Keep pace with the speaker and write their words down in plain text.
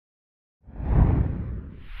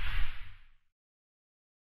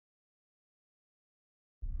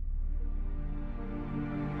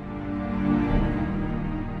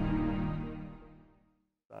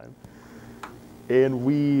and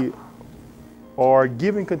we are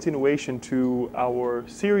giving continuation to our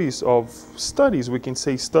series of studies. We can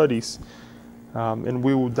say studies, and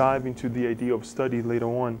we will dive into the idea of study later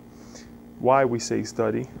on, why we say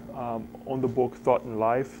study, on the book Thought and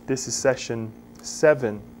Life. This is session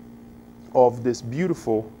 7 of this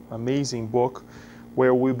beautiful, amazing book,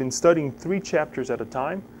 where we've been studying 3 chapters at a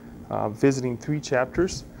time, visiting 3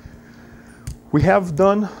 chapters. We have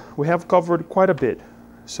covered quite a bit.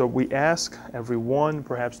 So we ask everyone,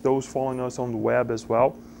 perhaps those following us on the web as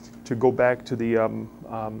well, to go back to the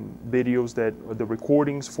videos the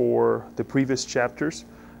recordings for the previous chapters.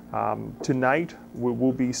 Tonight we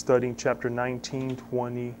will be studying chapter 19,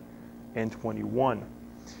 20, and 21.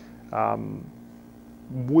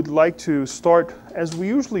 Would like to start, as we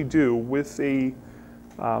usually do, with a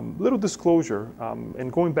little disclosure,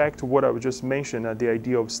 and going back to what I just mentioned, the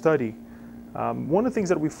idea of study. One of the things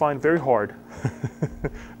that we find very hard,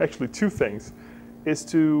 actually 2 things, is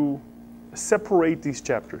to separate these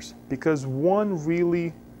chapters, because one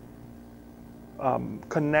really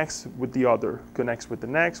connects with the other, connects with the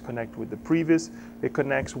next, connects with the previous. It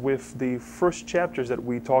connects with the first chapters that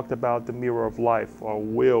we talked about, the mirror of life, our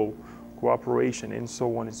will, cooperation, and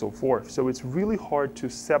so on and so forth. So it's really hard to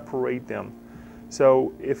separate them.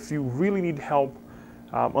 So if you really need help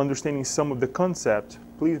understanding some of the concept,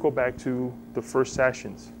 please go back to the first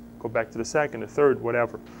sessions, go back to the second, the third,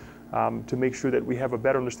 whatever, to make sure that we have a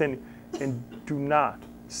better understanding. And do not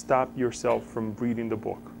stop yourself from reading the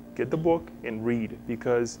book. Get the book and read,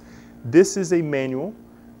 because this is a manual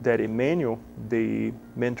that Emmanuel, the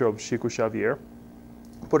mentor of Chico Xavier,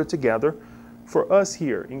 put it together for us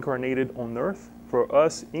here, incarnated on earth, for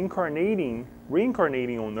us reincarnating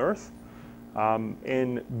on earth,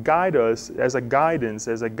 and guide us as a guidance,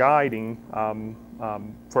 as a guiding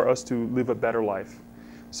for us to live a better life.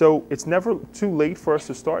 So it's never too late for us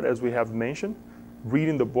to start, as we have mentioned,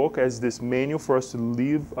 reading the book as this manual for us to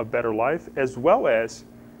live a better life, as well as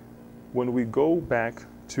when we go back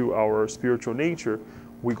to our spiritual nature,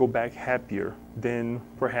 we go back happier than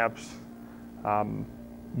perhaps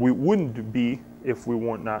we wouldn't be if we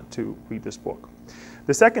weren't not to read this book.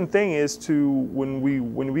 The second thing is when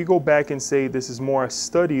we go back and say this is more a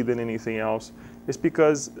study than anything else, it's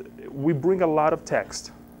because we bring a lot of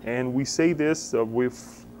text, and we say this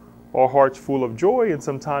with our hearts full of joy, and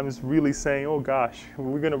sometimes really saying, oh gosh,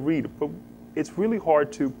 we're going to read. But it's really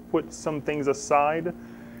hard to put some things aside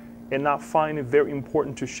and not find it very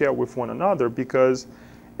important to share with one another, because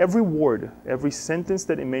every word, every sentence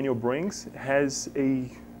that Emmanuel brings has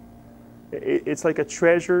it's like a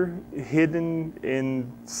treasure hidden in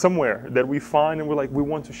somewhere that we find, and we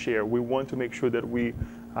want to share. We want to make sure that we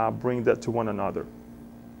bring that to one another.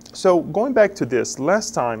 So going back to this,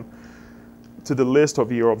 last time, to the list of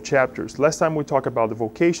chapters, last time we talked about the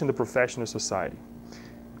vocation, the profession, and society.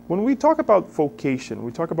 When we talk about vocation,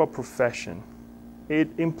 we talk about profession, it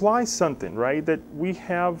implies something, right? That we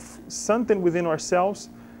have something within ourselves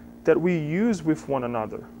that we use with one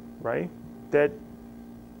another, right? That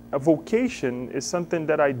a vocation is something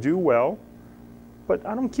that I do well, but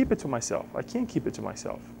I don't keep it to myself. I can't keep it to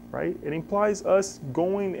myself, right? It implies us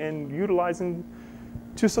going and utilizing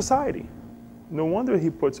to society. No wonder he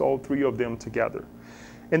puts all 3 of them together.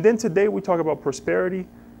 And then today we talk about prosperity,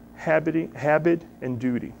 habit, and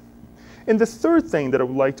duty. And the third thing that I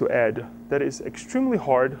would like to add that is extremely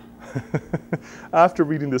hard after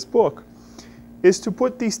reading this book is to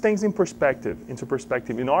put these things into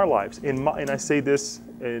perspective in our lives. And I say this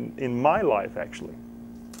in my life, actually.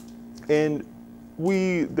 And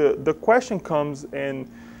the question comes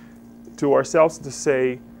to ourselves to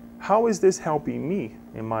say, how is this helping me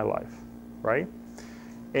in my life, right?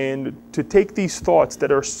 And to take these thoughts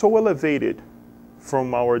that are so elevated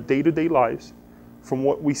from our day-to-day lives, from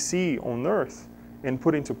what we see on earth, and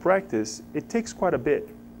put into practice, it takes quite a bit.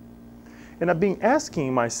 And I've been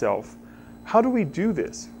asking myself, how do we do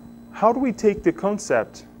this? How do we take the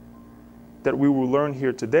concept that we will learn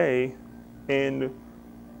here today and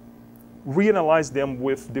reanalyze them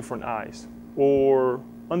with different eyes, or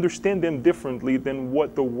understand them differently than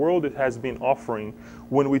what the world has been offering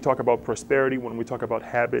when we talk about prosperity, when we talk about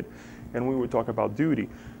habit, and when we talk about duty?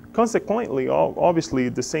 Consequently, obviously,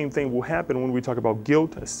 the same thing will happen when we talk about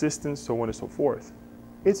guilt, assistance, so on and so forth.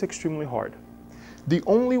 It's extremely hard. The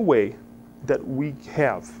only way that we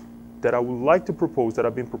have, that I would like to propose, that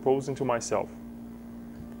I've been proposing to myself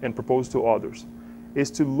and propose to others,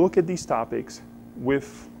 is to look at these topics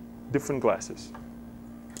with different glasses.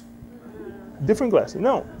 Different glasses.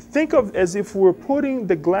 No, think of as if we're putting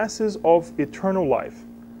the glasses of eternal life.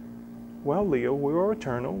 Well, Leo, we are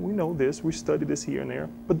eternal. We know this. We study this here and there.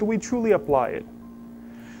 But do we truly apply it?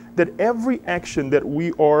 that every action that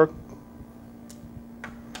we are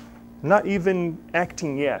not even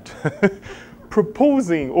acting yet,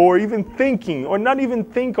 proposing or even thinking or not even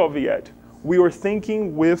think of yet, we are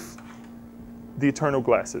thinking with the eternal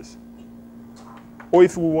glasses. Or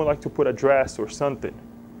if we would like to put a dress or something,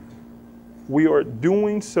 we are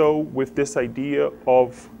doing so with this idea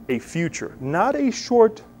of a future, not a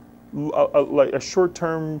like a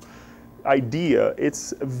short-term idea.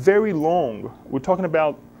 It's very long. We're talking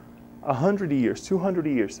about 100 years, 200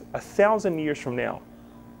 years, 1,000 years from now.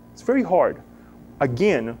 It's very hard.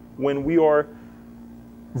 Again, when we are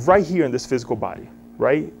right here in this physical body,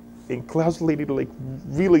 right? Encapsulated, like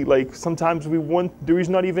really, like sometimes there is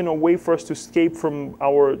not even a way for us to escape from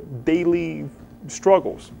our daily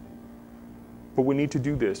struggles. But we need to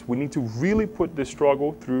do this. We need to really put this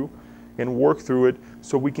struggle through and work through it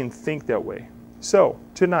so we can think that way. So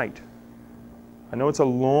tonight, I know it's a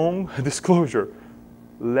long disclosure.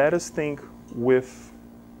 Let us think with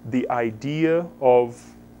the idea of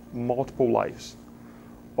multiple lives,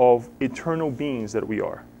 of eternal beings that we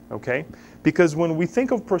are, okay? Because when we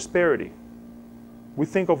think of prosperity, we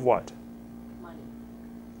think of what? Money.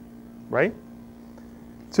 Right?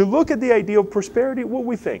 To look at the idea of prosperity, what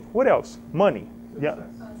we think? What else? Money. Yeah.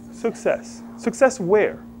 Success. Success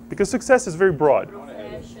where? Because success is very broad.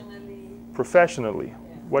 Professionally. Professionally. Yeah.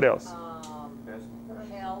 What else?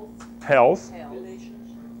 Health. Health.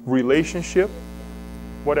 Relationship.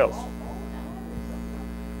 What else?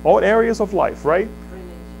 All areas of life, right?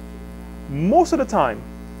 Most of the time,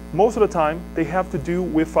 they have to do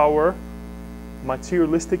with our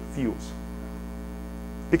materialistic views.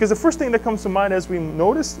 Because the first thing that comes to mind as we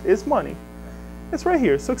notice is money. It's right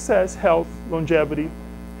here, success, health, longevity,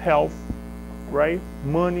 health, right?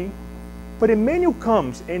 Money. But Emmanuel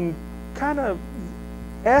comes and kind of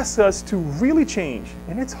asks us to really change.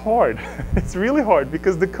 And it's hard. It's really hard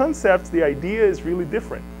because the concept, the idea is really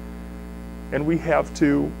different. And we have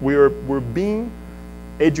to, we're being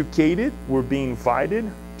educated, we're being invited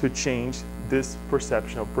to change this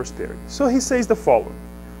perception of prosperity. So he says the following: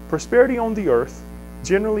 prosperity on the earth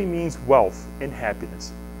generally means wealth and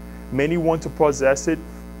happiness. Many want to possess it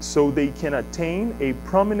so they can attain a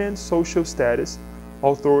prominent social status,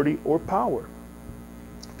 authority, or power.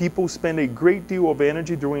 People spend a great deal of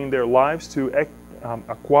energy during their lives to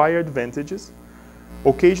acquire advantages.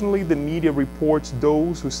 Occasionally, the media reports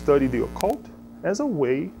those who study the occult as a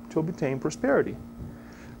way to obtain prosperity.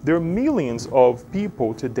 There are millions of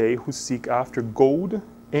people today who seek after gold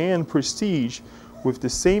and prestige with the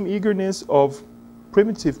same eagerness of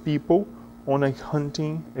primitive people on a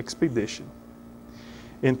hunting expedition.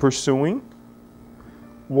 In pursuing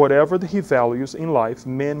whatever he values in life,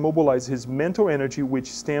 man mobilizes his mental energy,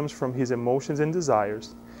 which stems from his emotions and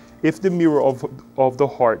desires. If the mirror of the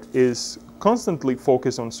heart is constantly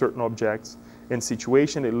focused on certain objects and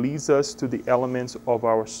situations, it leads us to the elements of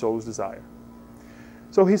our soul's desire.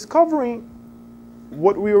 So he's covering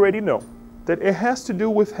what we already know, that it has to do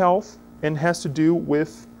with health and has to do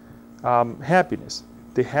with happiness.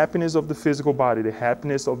 The happiness of the physical body, the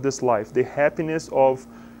happiness of this life, the happiness of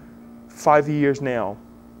 5 years now,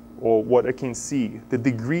 or what I can see, the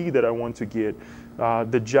degree that I want to get,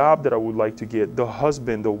 the job that I would like to get, the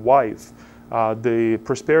husband, the wife, the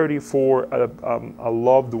prosperity for a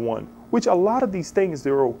loved one, which a lot of these things,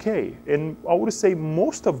 they're okay. And I would say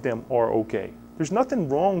most of them are okay. There's nothing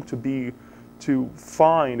wrong to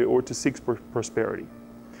find or to seek prosperity.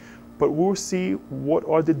 But we'll see what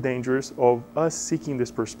are the dangers of us seeking this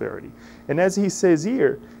prosperity. And as he says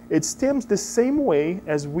here, it stems the same way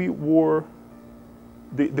as we were,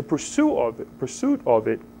 the pursuit of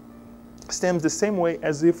it stems the same way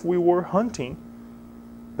as if we were hunting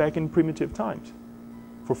back in primitive times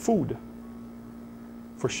for food,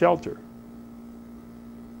 for shelter,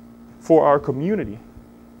 for our community,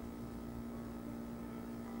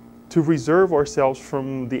 to reserve ourselves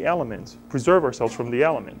from the elements, preserve ourselves from the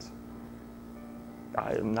elements.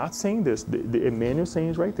 I am not saying this, the Emmanuel saying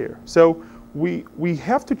is right there. So we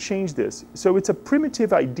have to change this. So it's a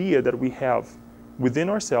primitive idea that we have within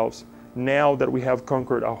ourselves now that we have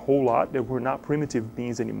conquered a whole lot, that we're not primitive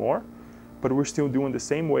beings anymore, but we're still doing the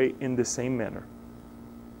same way in the same manner.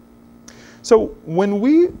 So when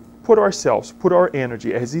we put our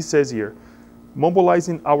energy, as he says here,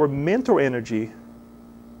 mobilizing our mental energy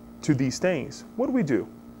to these things, what do we do?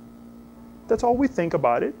 That's all we think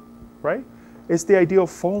about it, right? It's the idea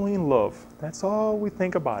of falling in love. That's all we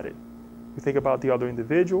think about it. We think about the other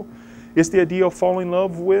individual. It's the idea of falling in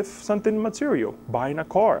love with something material, buying a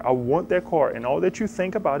car. I want that car, and all that you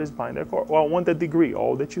think about is buying that car. Or I want that degree.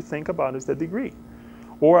 All that you think about is that degree.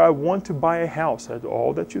 Or I want to buy a house.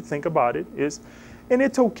 All that you think about it is, And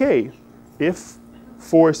it's okay if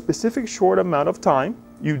for a specific short amount of time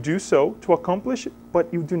you do so to accomplish it,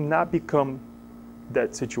 but you do not become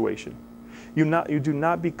that situation. You do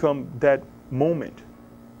not become that moment,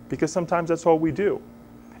 because sometimes that's all we do.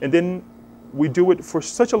 And then we do it for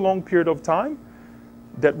such a long period of time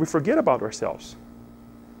that we forget about ourselves,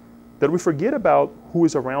 that we forget about who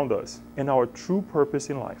is around us and our true purpose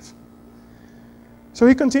in life. So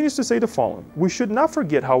he continues to say the following: we should not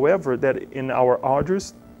forget, however, that in our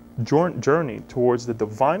arduous journey towards the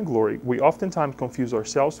divine glory, we oftentimes confuse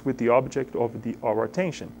ourselves with the object of our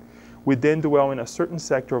attention. We then dwell in a certain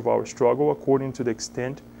sector of our struggle according to the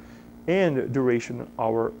extent and duration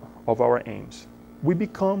of our aims. We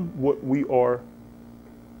become what we are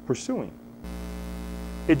pursuing.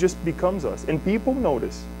 It just becomes us. And people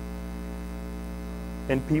notice.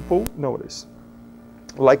 And people notice.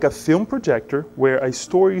 Like a film projector where a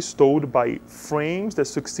story is told by frames that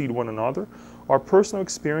succeed one another, our personal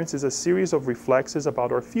experience is a series of reflexes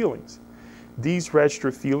about our feelings. These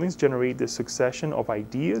registered feelings generate the succession of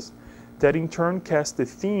ideas that in turn cast the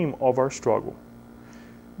theme of our struggle.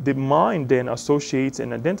 The mind then associates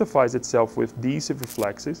and identifies itself with these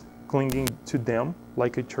reflexes, clinging to them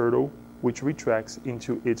like a turtle which retracts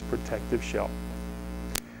into its protective shell.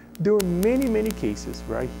 There are many, many cases.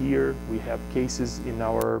 Right here, we have cases in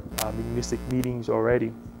our mystic meetings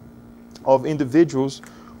already of individuals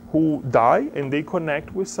who die and they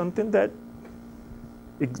connect with something that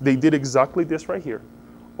they did exactly this right here.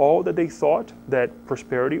 All that they thought that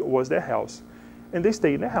prosperity was their house, and they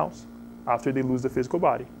stay in the house after they lose the physical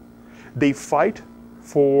body. They fight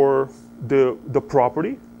for the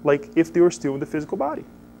property like if they were still in the physical body.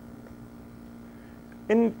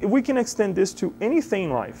 And we can extend this to anything in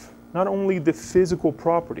life, not only the physical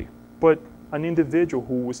property, but an individual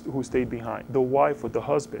who stayed behind, the wife or the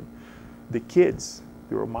husband, the kids.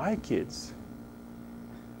 They were my kids.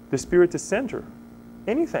 The Spiritist center,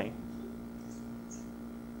 anything.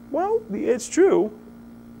 Well, it's true.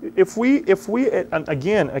 If we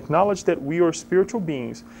again acknowledge that we are spiritual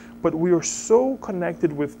beings, but we are so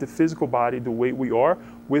connected with the physical body the way we are,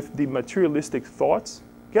 with the materialistic thoughts,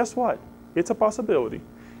 guess what? It's a possibility.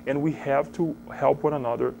 And we have to help one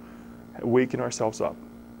another waken ourselves up.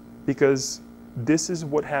 Because this is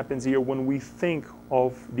what happens here when we think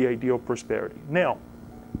of the idea of prosperity. Now,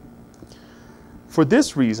 for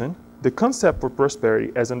this reason, the concept of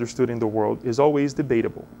prosperity as understood in the world is always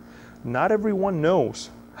debatable. Not everyone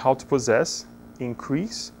knows how to possess,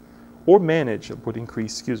 increase, or manage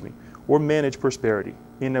prosperity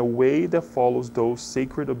in a way that follows those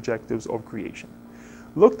sacred objectives of creation.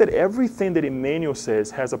 Look that everything that Emmanuel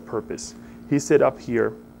says has a purpose. He said up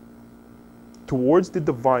here, towards the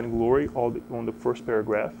divine glory, on the first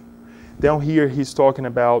paragraph. Down here, he's talking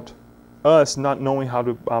about us not knowing how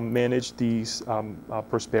to manage these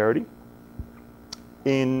prosperity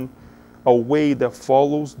in a way that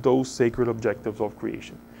follows those sacred objectives of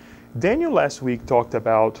creation. Daniel last week talked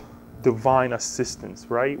about divine assistance,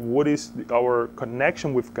 right? What is our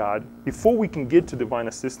connection with God before we can get to divine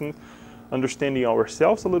assistance, understanding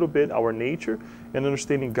ourselves a little bit, our nature, and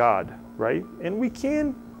understanding God, right? And we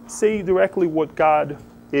can say directly what God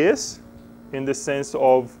is in the sense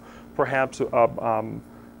of perhaps a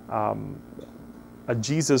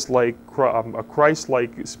Jesus-like, a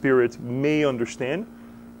Christ-like spirit may understand.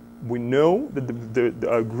 We know that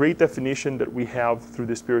the great definition that we have through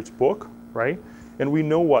the Spirit's book, right? And we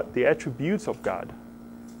know what? The attributes of God.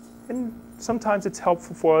 And sometimes it's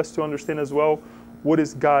helpful for us to understand as well what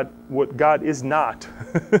God is not.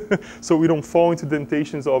 So we don't fall into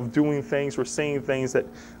temptations of doing things or saying things that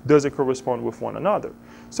doesn't correspond with one another.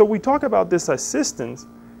 So we talk about this assistance,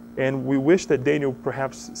 and we wish that Daniel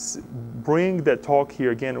perhaps bring that talk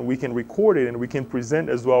here again, and we can record it and we can present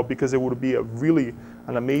as well, because it would be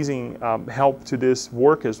an amazing help to this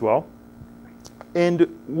work as well. And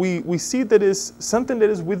we see that is something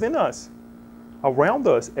that is within us, around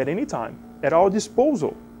us at any time, at our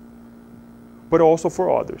disposal, but also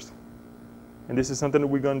for others. And this is something that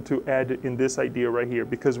we're going to add in this idea right here,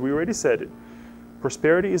 because we already said it.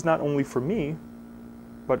 Prosperity is not only for me,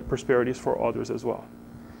 but prosperity is for others as well.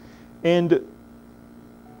 And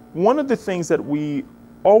one of the things that we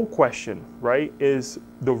all question, right, is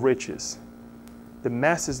the riches. The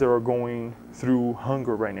masses that are going through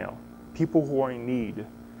hunger right now, people who are in need.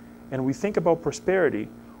 And we think about prosperity.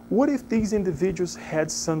 What if these individuals had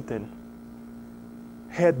something,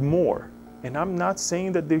 had more? And I'm not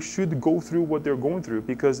saying that they should go through what they're going through,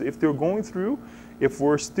 because if they're going through, if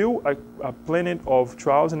we're still a planet of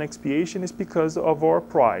trials and expiation, it's because of our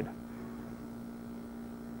pride.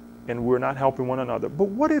 And we're not helping one another. But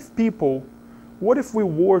what if we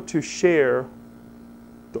were to share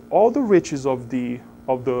all the riches of the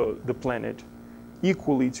planet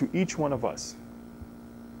equally to each one of us,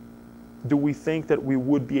 do we think that we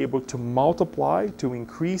would be able to multiply, to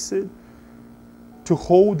increase it, to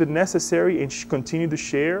hold the necessary and continue to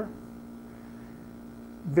share?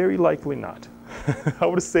 Very likely not. I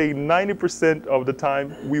would say 90% of the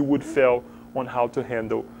time we would fail on how to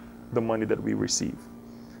handle the money that we receive.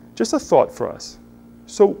 Just a thought for us.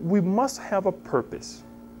 So we must have a purpose.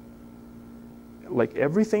 Like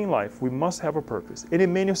everything in life, we must have a purpose. And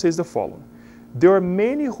Emmanuel says the following: there are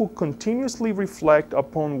many who continuously reflect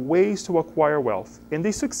upon ways to acquire wealth, and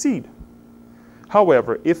they succeed.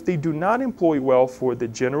 However, if they do not employ wealth for the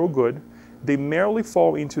general good, they merely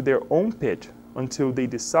fall into their own pit until they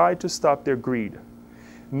decide to stop their greed.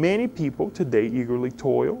 Many people today eagerly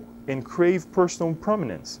toil and crave personal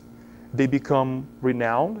prominence. They become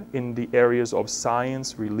renowned in the areas of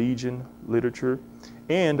science, religion, literature,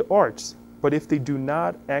 and arts. But if they do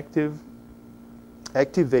not activate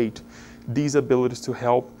these abilities to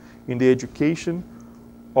help in the education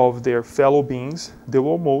of their fellow beings, they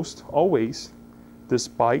will almost always,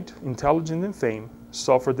 despite intelligence and fame,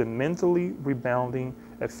 suffer the mentally rebounding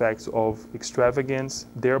effects of extravagance,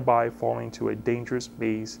 thereby falling into a dangerous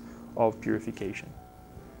maze of purification.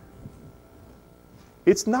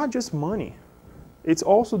 It's not just money. It's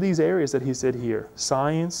also these areas that he said here: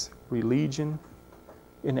 science, religion,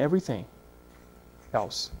 and everything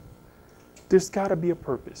else. There's got to be a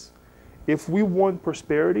purpose. If we want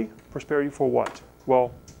prosperity, prosperity for what?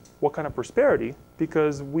 Well, what kind of prosperity?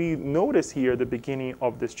 Because we notice here at the beginning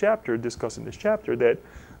of this chapter, discussing this chapter, that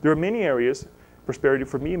there are many areas. Prosperity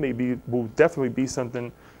for me will definitely be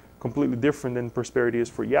something completely different than prosperity is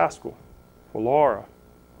for Yasko, for Laura,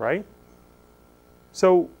 right?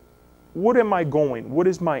 So what am I going? What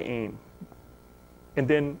is my aim? And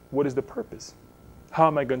then what is the purpose? How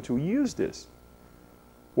am I going to use this?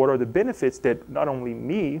 What are the benefits that not only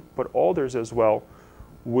me, but others as well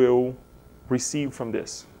will receive from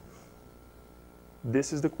this?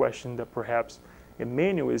 This is the question that perhaps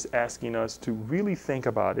Emmanuel is asking us to really think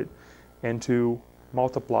about it and to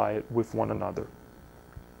multiply it with one another.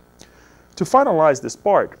 To finalize this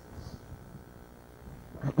part,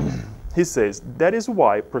 he says, that is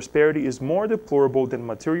why prosperity is more deplorable than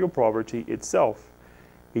material poverty itself.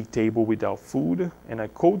 A table without food and a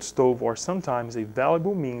cold stove are sometimes a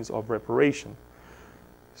valuable means of reparation.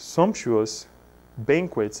 Sumptuous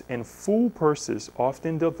banquets and full purses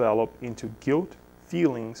often develop into guilt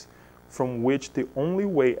feelings from which the only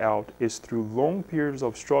way out is through long periods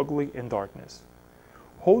of struggling and darkness.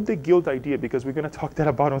 Hold the guilt idea, because we're going to talk that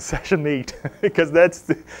about on session 8, because that's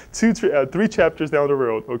 3 chapters down the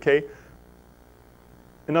road, okay?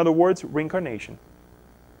 In other words, reincarnation.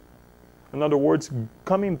 In other words,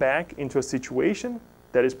 coming back into a situation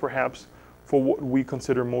that is perhaps, for what we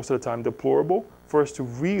consider most of the time deplorable, for us to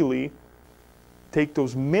really take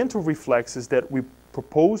those mental reflexes that we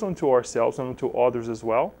propose unto ourselves and unto others as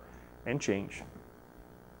well, and change.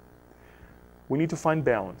 We need to find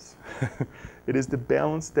balance. It is the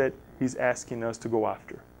balance that he's asking us to go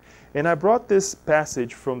after. And I brought this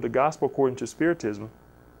passage from the Gospel according to Spiritism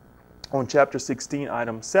on chapter 16,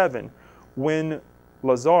 item 7, when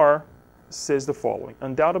Lazar says the following: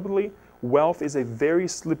 undoubtedly, wealth is a very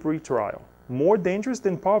slippery trial, more dangerous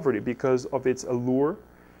than poverty because of its allure,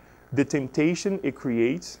 the temptation it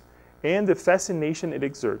creates, and the fascination it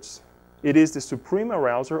exerts. It is the supreme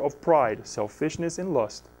arouser of pride, selfishness, and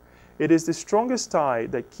lust. It is the strongest tie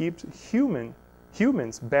that keeps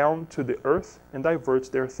humans bound to the earth and diverts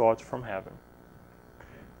their thoughts from heaven.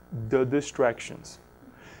 The distractions.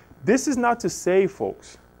 This is not to say,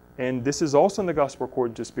 folks, and this is also in the Gospel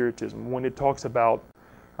according to Spiritism, when it talks about,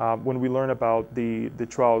 when we learn about the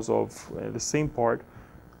trials of, the same part,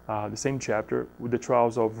 the same chapter, with the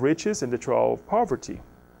trials of riches and the trial of poverty.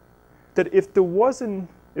 That if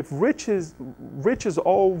riches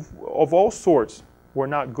of all sorts were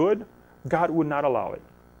not good, God would not allow it.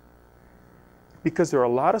 Because there are a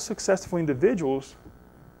lot of successful individuals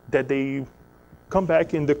that they come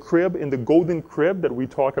back in the crib, in the golden crib that we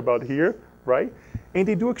talk about here, right? And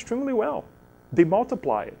they do extremely well. They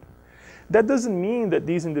multiply it. That doesn't mean that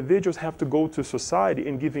these individuals have to go to society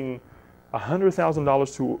and giving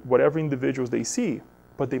 $100,000 to whatever individuals they see,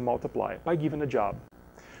 but they multiply it by giving a job,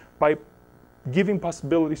 by giving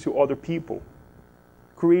possibilities to other people,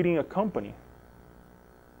 creating a company.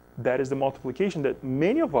 That is the multiplication that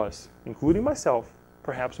many of us, including myself,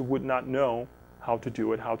 perhaps would not know how to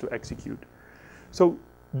do it, how to execute. So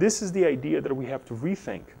this is the idea that we have to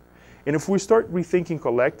rethink. And if we start rethinking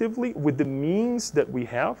collectively with the means that we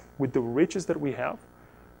have, with the riches that we have,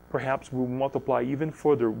 perhaps we'll multiply even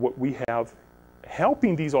further what we have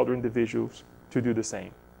helping these other individuals to do the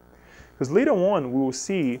same. Because later on, we will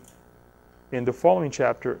see in the following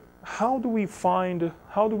chapter, how do we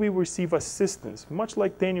receive assistance? Much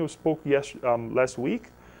like Daniel spoke last week,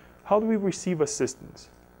 how do we receive assistance?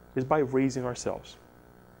 Is by raising ourselves.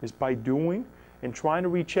 Is by doing and trying to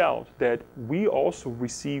reach out, that we also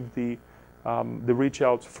receive the reach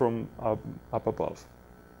out from up above.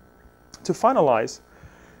 To finalize,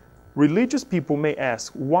 religious people may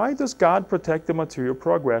ask, why does God protect the material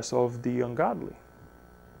progress of the ungodly?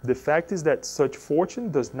 The fact is that such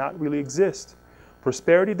fortune does not really exist.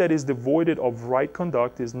 Prosperity that is devoid of right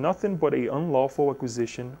conduct is nothing but an unlawful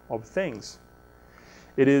acquisition of things.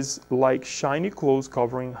 It is like shiny clothes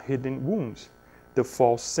covering hidden wounds. The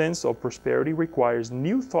false sense of prosperity requires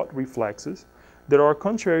new thought reflexes that are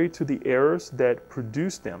contrary to the errors that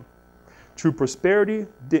produce them. True prosperity,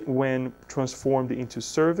 when transformed into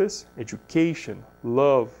service, education,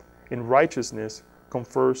 love, and righteousness,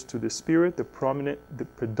 confers to the spirit the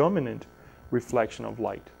predominant reflection of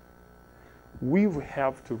light. We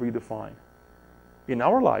have to redefine. In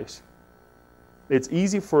our lives, it's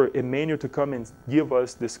easy for Emmanuel to come and give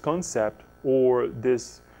us this concept or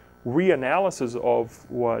this reanalysis of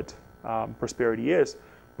what prosperity is,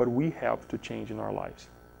 but we have to change in our lives.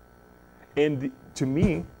 And to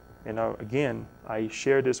me, and again, I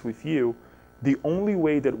share this with you, the only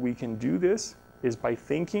way that we can do this is by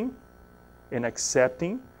thinking and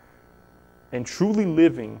accepting and truly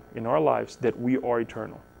living in our lives that we are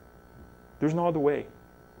eternal. There's no other way.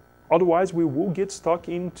 Otherwise, we will get stuck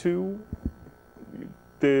into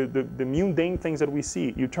the mundane things that we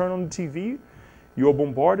see. You turn on the TV, you are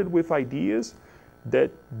bombarded with ideas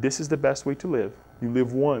that this is the best way to live. You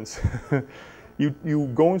live once.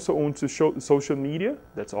 You go onto social media,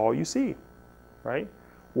 that's all you see, right?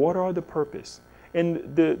 What are the purpose?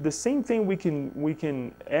 And the same thing we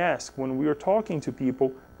can ask when we are talking to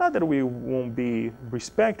people, not that we won't be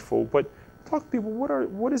respectful, but talk to people,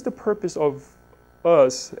 what is the purpose of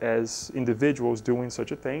us as individuals doing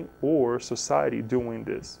such a thing, or society doing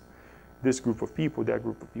this group of people, that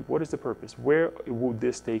group of people? What is the purpose? Where will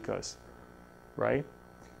this take us, right?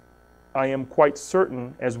 I am quite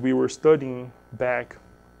certain, as we were studying back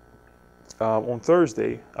on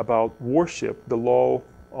Thursday about worship, the law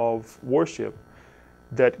of worship,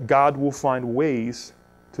 that God will find ways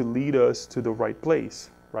to lead us to the right place,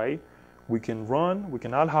 right? We can run, we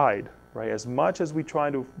cannot hide, right? As much as we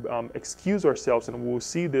try to excuse ourselves, and we'll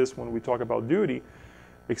see this when we talk about duty,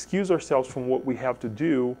 excuse ourselves from what we have to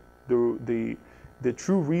do, the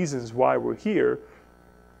true reasons why we're here,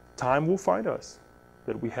 time will find us.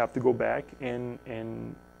 That we have to go back and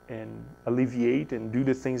alleviate and do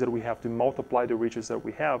the things that we have to multiply the riches that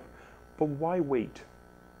we have. But why wait?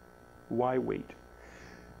 Why wait?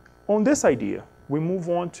 On this idea, we move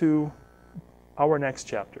on to our next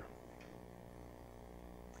chapter.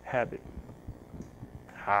 Habit.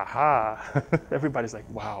 Ha ha. Everybody's like,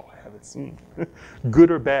 wow, habits. Good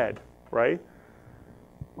or bad, right?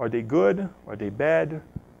 Are they good? Are they bad?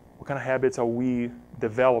 What kind of habits are we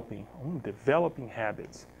developing? Developing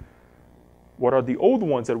habits. What are the old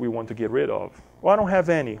ones that we want to get rid of? Well, I don't have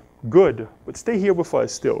any. Good, but stay here with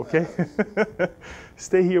us still, okay?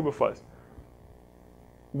 Stay here with us.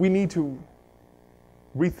 We need to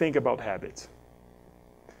rethink about habits.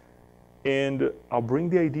 And I'll bring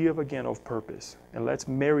the idea again of purpose, and let's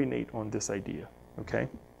marinate on this idea, okay?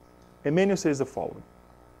 Emmanuel says the following.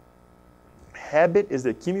 Habit is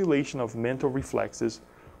the accumulation of mental reflexes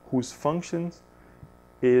whose function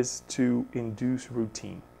is to induce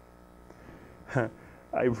routine.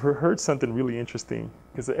 I've heard something really interesting,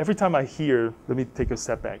 because every time I hear, let me take a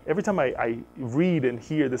step back, every time I read and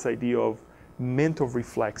hear this idea of mental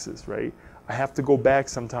reflexes, right, I have to go back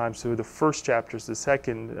sometimes to the first chapters,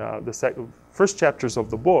 first chapters of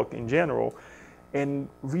the book in general, and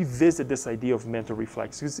revisit this idea of mental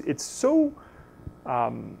reflexes. It's so,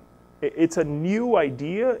 it's a new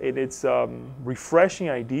idea, and it's a refreshing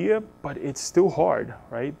idea, but it's still hard,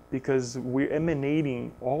 right? Because we're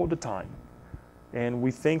emanating all the time. And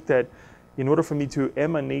we think that in order for me to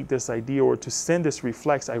emanate this idea or to send this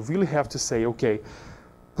reflex, I really have to say, okay,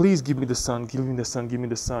 please give me the sun, give me the sun, give me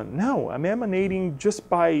the sun. No, I'm emanating just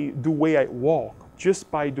by the way I walk,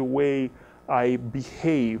 just by the way I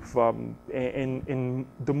behave. In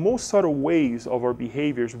the most subtle ways of our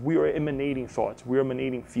behaviors, we are emanating thoughts, we are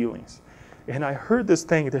emanating feelings. And I heard this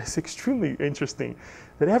thing that's extremely interesting,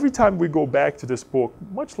 that every time we go back to this book,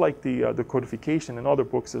 much like the codification and other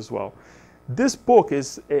books as well, this book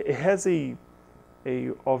has a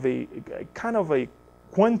kind of a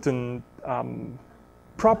quantum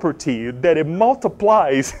property that it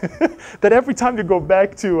multiplies, that every time you go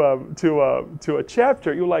back to a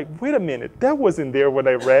chapter, you're like, wait a minute, that wasn't there when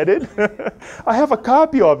I read it. I have a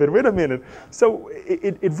copy of it, wait a minute. So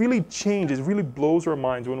it really changes, it really blows our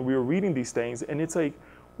minds when we're reading these things, and it's like,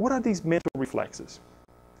 what are these mental reflexes,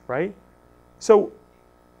 right? So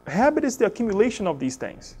habit is the accumulation of these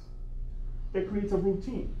things. It creates a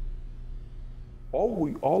routine.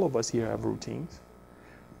 All of us here have routines.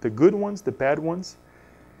 The good ones, the bad ones.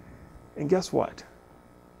 And guess what?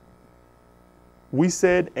 We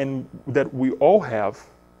said that we all have,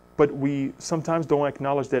 but we sometimes don't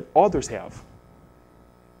acknowledge that others have.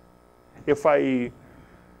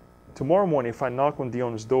 Tomorrow morning, if I knock on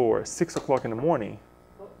Dionna's door at 6 o'clock in the morning,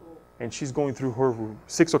 and she's going through her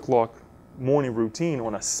 6 o'clock morning routine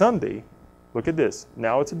on a Sunday, look at this.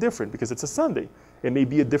 Now it's different because it's a Sunday. It may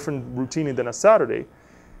be a different routine than a Saturday.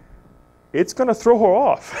 It's going to throw her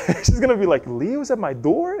off. She's going to be like, Leo's at my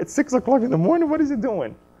door at 6 o'clock in the morning? What is he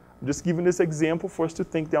doing? I'm just giving this example for us to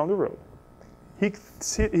think down the road. He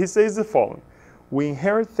says the following: we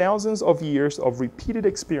inherit thousands of years of repeated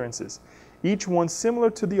experiences, each one similar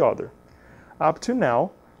to the other. Up to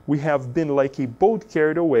now, we have been like a boat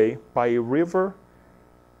carried away by a river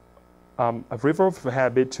of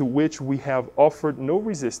habit to which we have offered no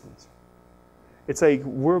resistance. It's like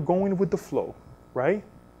we're going with the flow, right?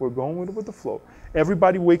 We're going with the flow.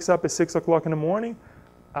 Everybody wakes up at 6 o'clock in the morning.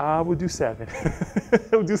 We'll do 7.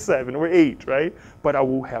 We'll do 7 or 8, right? But I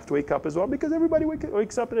will have to wake up as well because everybody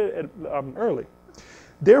wakes up early.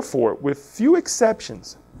 Therefore, with few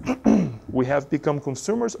exceptions, we have become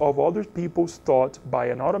consumers of other people's thought by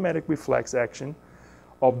an automatic reflex action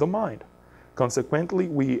of the mind. Consequently,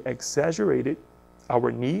 we exaggerated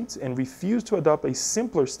our needs and refuse to adopt a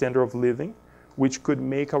simpler standard of living which could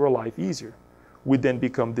make our life easier. We then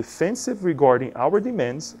become defensive regarding our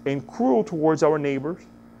demands and cruel towards our neighbor,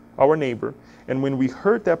 and when we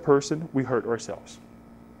hurt that person, we hurt ourselves.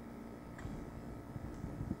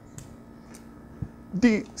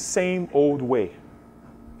 The same old way,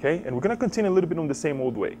 okay? And we're going to continue a little bit on the same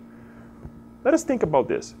old way. Let us think about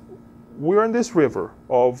this. We're in this river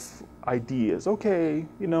of ideas. Okay,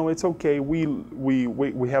 it's okay.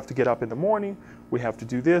 We have to get up in the morning. We have to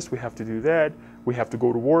do this. We have to do that. We have to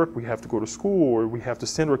go to work. We have to go to school, or we have to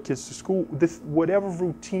send our kids to school. Whatever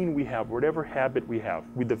routine we have, whatever habit we have,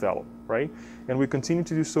 we develop, right? And we continue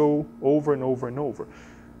to do so over and over and over.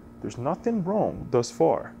 There's nothing wrong thus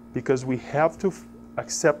far because we have to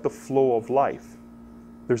accept the flow of life.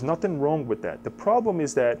 There's nothing wrong with that. The problem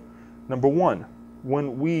is that, number one,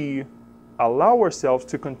 when we allow ourselves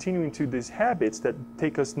to continue into these habits that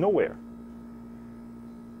take us nowhere.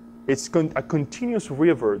 It's a continuous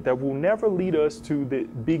river that will never lead us to the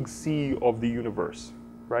big sea of the universe,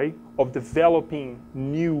 right? Of developing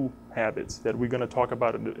new habits that we're going to talk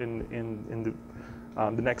about in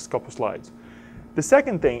the next couple slides. The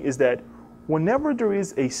second thing is that whenever there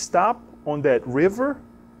is a stop on that river,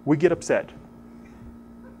 we get upset.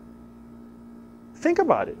 Think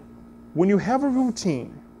about it. When you have a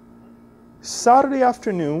routine, Saturday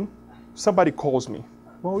afternoon, somebody calls me.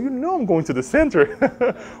 Well, I'm going to the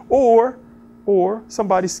center. or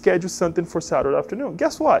somebody schedules something for Saturday afternoon.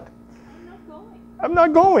 Guess what? I'm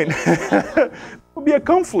not going. It will be a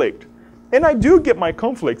conflict. And I do get my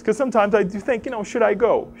conflicts because sometimes I do think, should I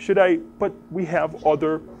go? Should I? But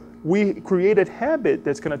we created habit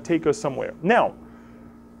that's going to take us somewhere. Now,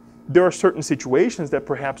 there are certain situations that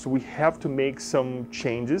perhaps we have to make some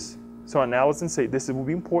changes, some analysis, and say, this will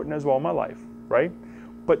be important as well in my life, right?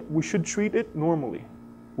 But we should treat it normally.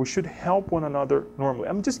 We should help one another normally.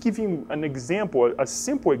 I'm just giving you an example, a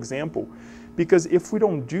simple example, because if we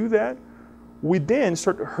don't do that, we then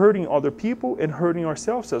start hurting other people and hurting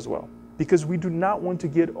ourselves as well, because we do not want to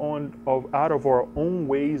get out of our own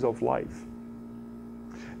ways of life.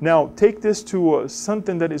 Now, take this to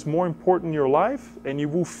something that is more important in your life, and you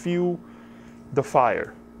will feel the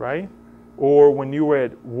fire, right? Or when you are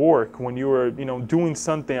at work, when you are doing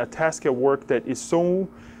something, a task at work that is so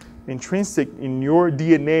intrinsic in your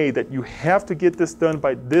DNA that you have to get this done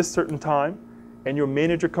by this certain time, and your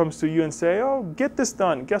manager comes to you and say, oh, get this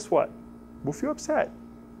done. Guess what? We'll feel upset.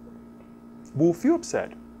 We'll feel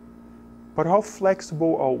upset. But how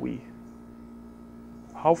flexible are we?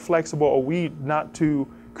 How flexible are we not to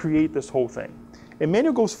create this whole thing?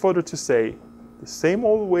 Emmanuel goes further to say, the same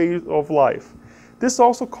old way of life. This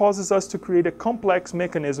also causes us to create a complex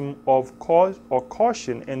mechanism of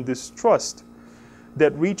caution and distrust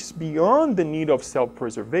that reaches beyond the need of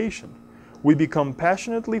self-preservation. We become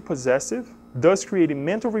passionately possessive, thus creating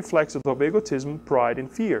mental reflexes of egotism, pride, and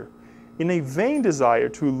fear, in a vain desire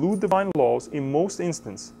to elude divine laws in most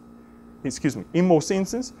instances. in most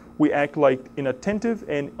instances, we act like inattentive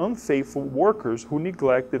and unfaithful workers who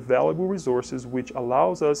neglect the valuable resources which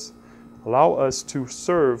allow us to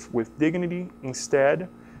serve with dignity. Instead,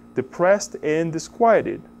 depressed and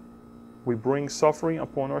disquieted, we bring suffering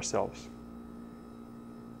upon ourselves.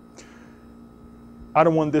 I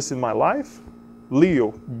don't want this in my life.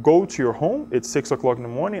 Leo, go to your home. It's 6 o'clock in the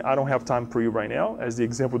morning. I don't have time for you right now, as the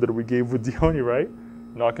example that we gave with Dione, right?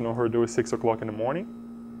 Knocking on her door at 6 o'clock in the morning.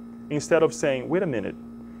 Instead of saying, wait a minute,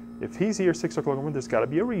 if he's here 6 o'clock in the morning, there's got to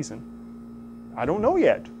be a reason. I don't know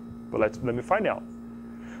yet, but let me find out.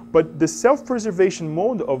 But the self-preservation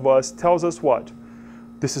mode of us tells us what?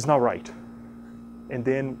 This is not right. And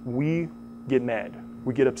then we get mad,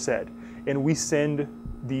 we get upset, and we send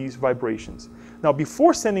these vibrations. Now,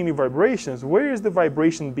 before sending the vibrations, where is the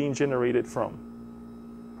vibration being generated from?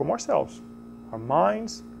 From ourselves, our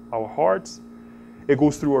minds, our hearts. It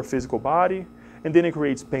goes through our physical body, and then it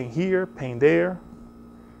creates pain here, pain there.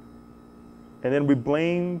 And then we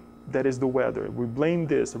blame that is the weather. We blame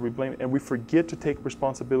this, and we forget to take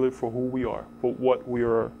responsibility for who we are, for what we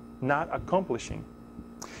are not accomplishing.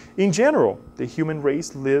 In general, the human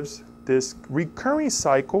race lives this recurring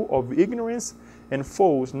cycle of ignorance and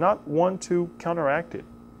foes not want to counteract it.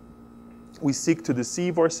 We seek to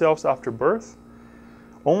deceive ourselves after birth,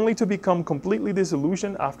 only to become completely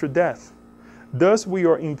disillusioned after death. Thus, we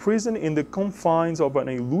are imprisoned in the confines of an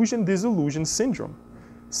illusion-disillusion syndrome.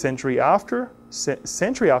 Century after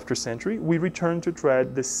century, we return to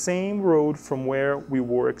tread the same road from where we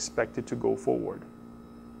were expected to go forward.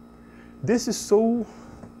 This is so,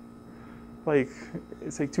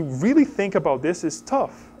 it's like to really think about this is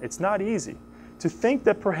tough. It's not easy. To think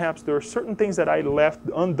that perhaps there are certain things that I left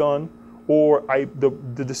undone, or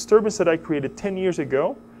the disturbance that I created 10 years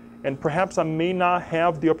ago, and perhaps I may not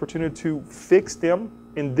have the opportunity to fix them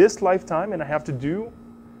in this lifetime, and I have to do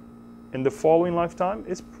in the following lifetime,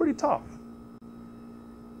 it's pretty tough.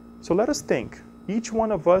 So let us think. Each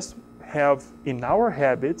one of us have, in our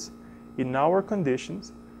habits, in our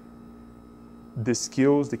conditions, the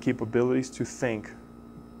skills, the capabilities to think,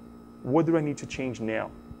 what do I need to change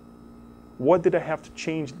now? What did I have to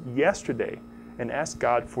change yesterday? And ask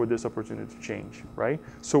God for this opportunity to change, right?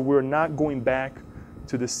 So we're not going back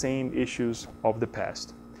to the same issues of the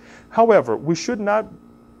past. However, we should not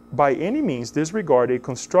by any means disregard a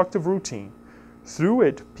constructive routine. Through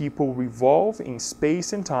it, people revolve in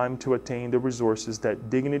space and time to attain the resources that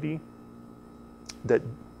dignify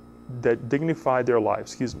their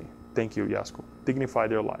lives. Thank you, Yasko. Dignify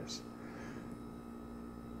their lives.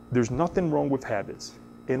 There's nothing wrong with habits.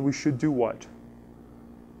 And we should do what?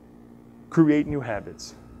 Create new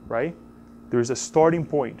habits, right? There's a starting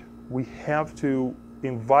point. We have to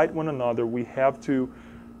invite one another. We have to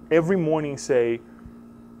every morning say,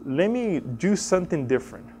 let me do something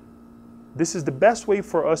different. This is the best way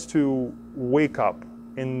for us to wake up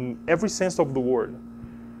in every sense of the word.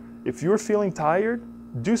 If you're feeling tired,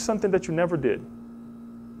 do something that you never did.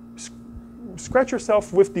 Scratch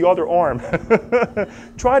yourself with the other arm.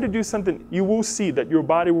 Try to do something. You will see that your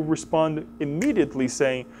body will respond immediately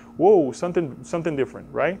saying, whoa, something different,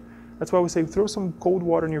 right? That's why we say throw some cold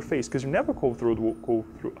water in your face, because you never throw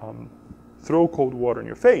cold water in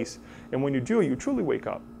your face. And when you do, you truly wake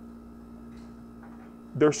up.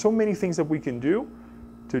 There are so many things that we can do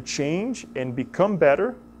to change and become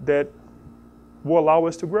better that will allow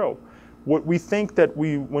us to grow. When we think that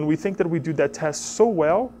we do that task so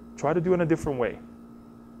well, try to do it in a different way.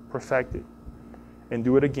 Perfect it. And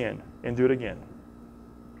do it again, and do it again.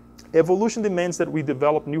 Evolution demands that we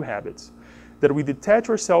develop new habits, that we detach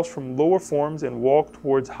ourselves from lower forms and walk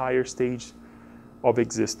towards higher stage of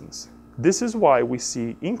existence. This is why we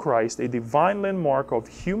see in Christ a divine landmark of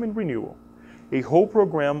human renewal, a whole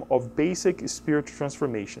program of basic spiritual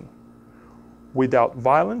transformation, without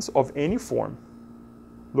violence of any form.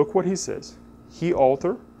 Look what he says. He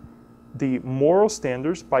altered the moral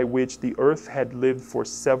standards by which the earth had lived for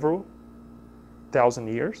several thousand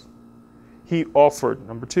years. He offered,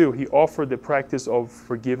 number two, he offered the practice of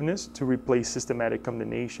forgiveness to replace systematic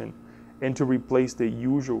condemnation and to replace the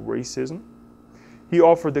usual racism. He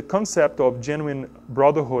offered the concept of genuine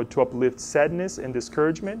brotherhood to uplift sadness and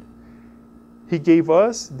discouragement. He gave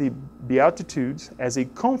us the Beatitudes as a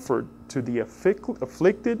comfort to the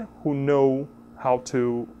afflicted who know how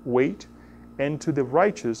to wait, and to the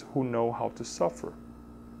righteous who know how to suffer.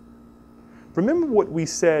 Remember what we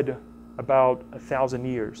said about 1,000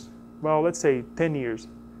 years. Well, let's say 10 years,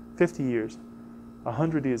 50 years,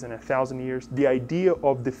 100 years, and 1,000 years. The idea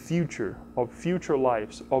of the future, of future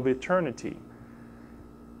lives, of eternity.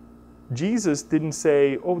 Jesus didn't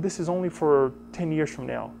say, oh, this is only for 10 years from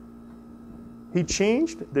now. He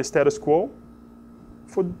changed the status quo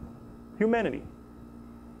for humanity,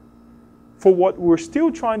 for what we're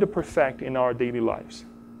still trying to perfect in our daily lives.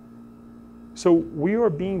 So we are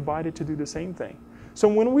being invited to do the same thing. So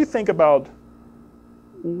when we think about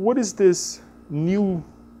what is this new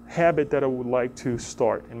habit that I would like to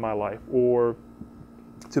start in my life or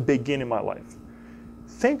to begin in my life,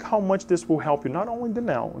 think how much this will help you, not only the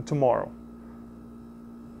now and tomorrow,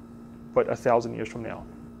 but 1,000 years from now.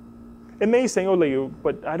 It may say, oh, Leo,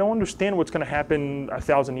 but I don't understand what's going to happen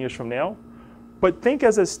 1,000 years from now. But think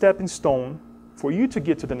as a stepping stone for you to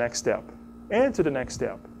get to the next step and to the next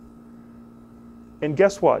step. And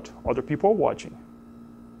guess what? Other people are watching.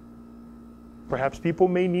 Perhaps people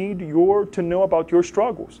may need to know about your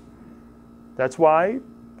struggles. That's why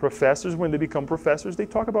professors, when they become professors, they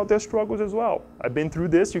talk about their struggles as well. I've been through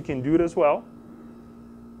this, you can do it as well.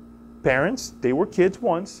 Parents, they were kids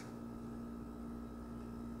once.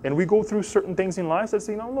 And we go through certain things in life that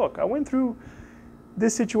say, no, look, I went through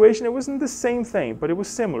this situation. It wasn't the same thing, but it was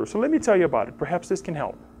similar. So let me tell you about it. Perhaps this can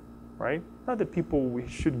help, right? Not that we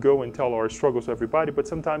should go and tell our struggles to everybody, but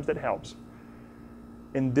sometimes that helps.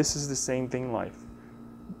 And this is the same thing in life.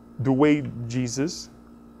 The way Jesus,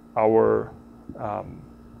 our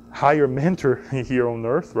higher mentor here on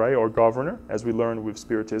earth, right, or governor, as we learned with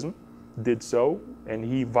Spiritism, did so. And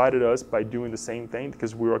he invited us by doing the same thing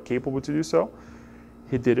because we are capable to do so.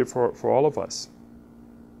 He did it for all of us.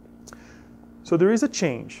 So there is a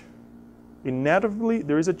change. Inevitably,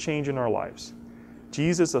 there is a change in our lives.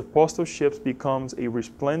 Jesus' apostleship becomes a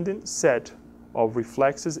resplendent set of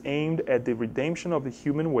reflexes aimed at the redemption of the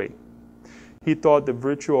human way. He taught the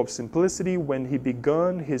virtue of simplicity when he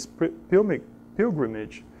began his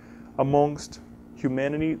pilgrimage amongst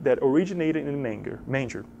humanity that originated in a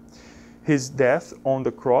manger. His death on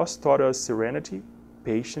the cross taught us serenity,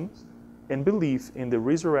 patience, and belief in the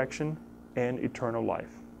resurrection and eternal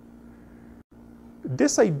life.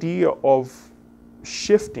 This idea of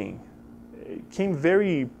shifting came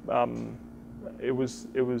very, it was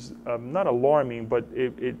not alarming, but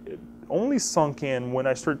it only sunk in when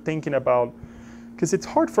I started thinking about, because it's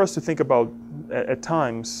hard for us to think about at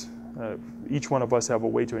times, each one of us have a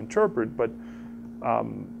way to interpret, but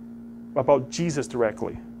about Jesus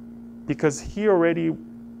directly. Because he already,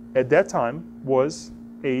 at that time, was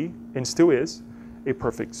and still is, a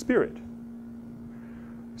perfect spirit.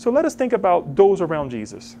 So let us think about those around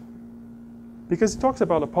Jesus. Because it talks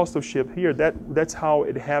about apostleship here, that's how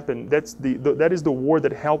it happened. That is the word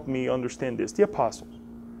that helped me understand this. The apostles,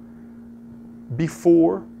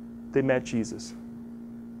 before they met Jesus,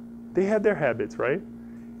 they had their habits, right?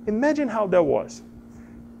 Imagine how that was.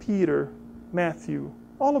 Peter, Matthew,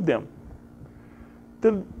 all of them.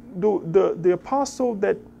 The apostle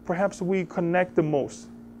that perhaps we connect the most,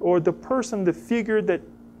 or the person, the figure that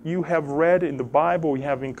you have read in the Bible, you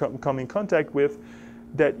have come in contact with,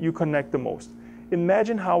 that you connect the most.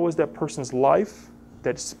 Imagine how was that person's life,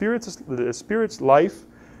 the spirit's life,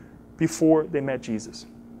 before they met Jesus.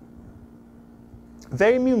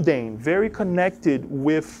 Very mundane, very connected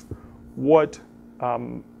with what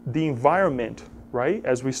the environment, right,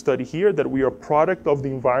 as we study here, that we are a product of the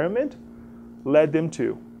environment, led them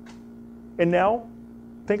to. And now,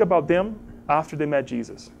 think about them after they met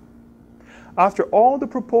Jesus. After all the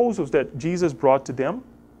proposals that Jesus brought to them,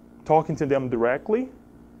 talking to them directly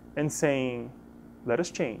and saying, let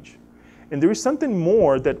us change. And there is something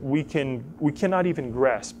more that we cannot even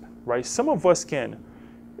grasp, right? Some of us can,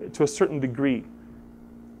 to a certain degree,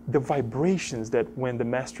 the vibrations that when the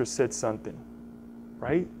Master said something,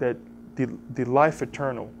 right? That the life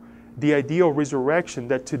eternal, the idea of resurrection,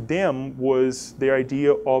 that to them was their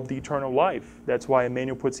idea of the eternal life. That's why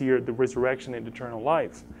Emmanuel puts here the resurrection and eternal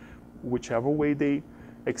life, whichever way they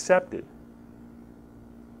accepted.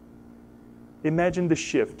 Imagine the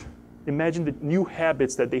shift. Imagine the new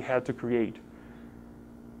habits that they had to create.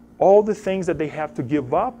 All the things that they have to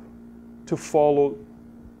give up to follow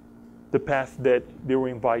the path that they were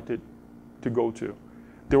invited to go to.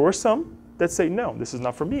 There were some that say, no, this is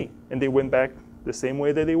not for me. And they went back the same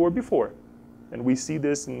way that they were before. And we see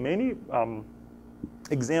this in many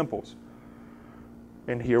examples.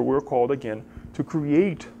 And here we're called again to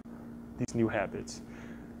create these new habits.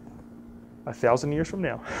 1,000 years from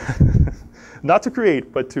now. Not to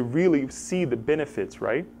create, but to really see the benefits,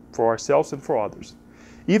 right? For ourselves and for others.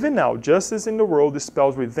 Even now, justice in the world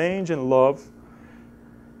dispels revenge, and love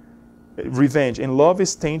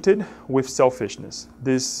is tainted with selfishness.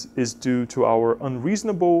 This is due to our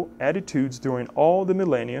unreasonable attitudes during all the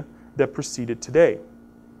millennia that preceded today.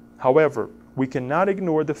 However, we cannot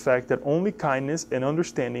ignore the fact that only kindness and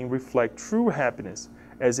understanding reflect true happiness,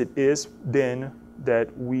 as it is then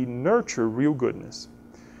that we nurture real goodness.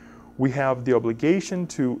 We have the obligation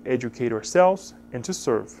to educate ourselves and to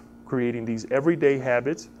serve, creating these everyday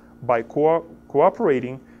habits by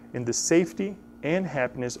cooperating in the safety and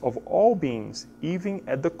happiness of all beings, even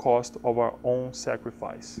at the cost of our own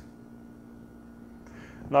sacrifice.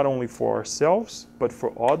 Not only for ourselves, but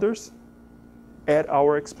for others at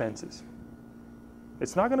our expenses.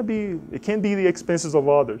 It's not going to be, it can't be the expenses of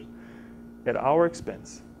others, at our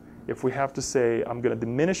expense. If we have to say, I'm going to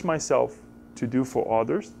diminish myself to do for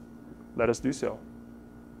others, let us do so.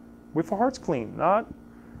 With our hearts clean, not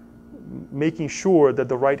making sure that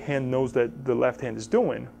the right hand knows that the left hand is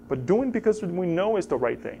doing, but doing because we know it's the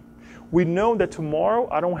right thing. We know that tomorrow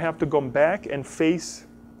I don't have to go back and face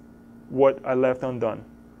what I left undone,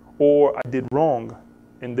 or I did wrong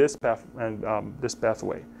in this path and this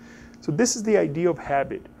pathway. So this is the idea of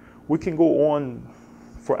habit. We can go on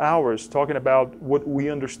for hours talking about what we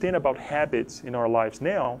understand about habits in our lives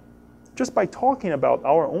now. Just by talking about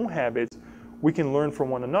our own habits, we can learn from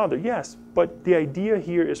one another, yes, but the idea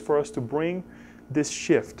here is for us to bring this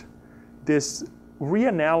shift, this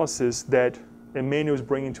reanalysis that Emmanuel is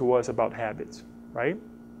bringing to us about habits, right?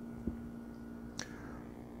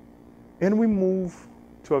 And we move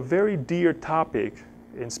to a very dear topic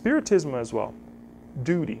in Spiritism as well,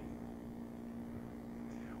 duty.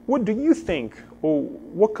 What do you think, or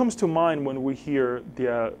what comes to mind when we hear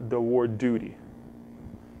the word duty?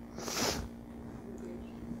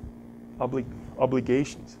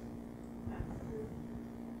 Obligations.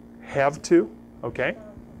 Have to, okay.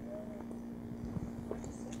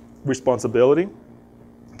 Responsibility,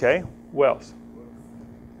 okay. What else?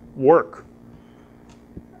 Work.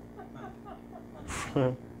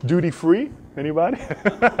 Duty free, anybody?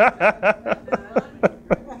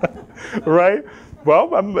 Right?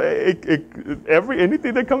 Well,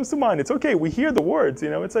 anything that comes to mind, it's okay. We hear the words,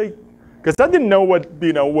 you know, it's like, because I didn't know what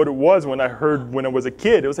it was when I heard when I was a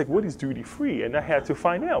kid. It was like, what is duty free? And I had to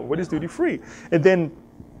find out what is duty free. And then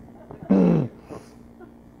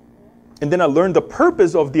I learned the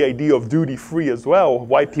purpose of the idea of duty free as well.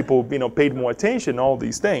 Why people paid more attention, all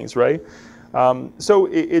these things, right? So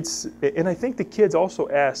it's, and I think the kids also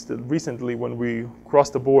asked recently when we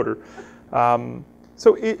crossed the border.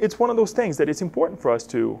 So it's one of those things that it's important for us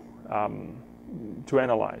to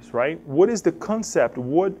analyze, right? What is the concept?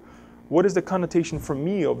 What is the connotation for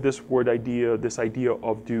me of this word idea, this idea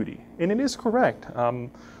of duty? And it is correct.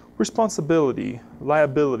 Responsibility,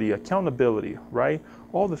 liability, accountability, right?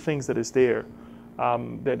 All the things that is there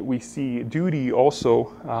that we see. Duty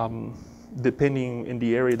also, depending in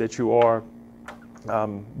the area that you are,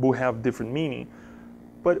 will have different meaning.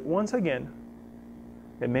 But once again,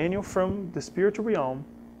 Emmanuel from the spiritual realm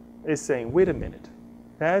is saying, wait a minute,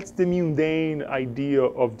 that's the mundane idea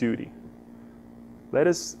of duty. Let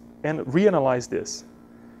us reanalyze this.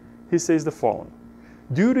 He says the following: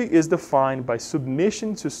 duty is defined by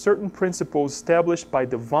submission to certain principles established by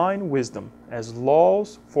divine wisdom as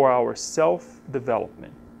laws for our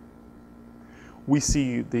self-development. We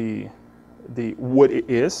see the what it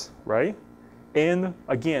is, right? And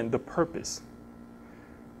again, the purpose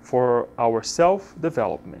for our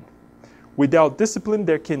self-development. Without discipline,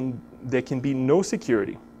 there can be no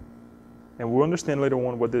security. And we'll understand later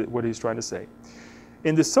on what he's trying to say.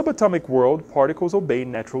 In the subatomic world, particles obey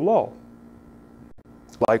natural law.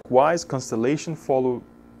 Likewise, constellations follow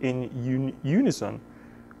in unison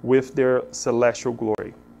with their celestial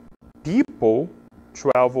glory. People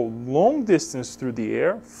travel long distance through the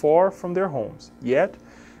air, far from their homes, yet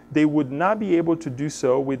they would not be able to do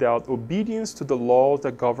so without obedience to the laws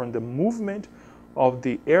that govern the movement of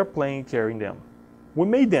the airplane carrying them. We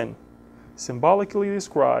may then symbolically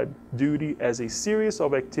describe duty as a series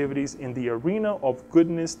of activities in the arena of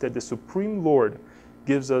goodness that the Supreme Lord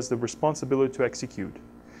gives us the responsibility to execute.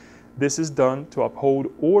 This is done to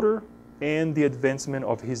uphold order and the advancement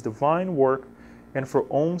of His divine work and for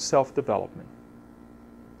own self-development.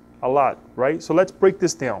 A lot, right? So let's break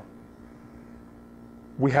this down.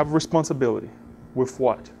 We have responsibility. With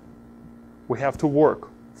what? We have to work.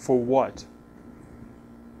 For what?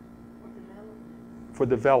 For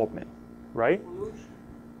development, right? Evolution.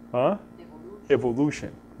 Huh?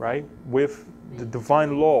 Evolution, right? With the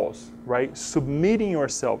divine laws, right? Submitting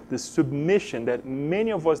yourself, the submission that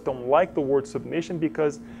many of us don't like the word submission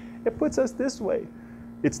because it puts us this way.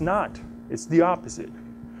 It's not. It's the opposite.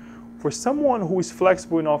 For someone who is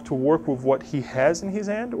flexible enough to work with what he has in his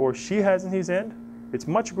hand or she has in his hand, it's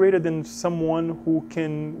much greater than someone who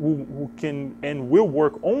can and will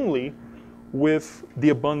work only with the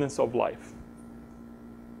abundance of life.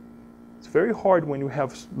 It's very hard when you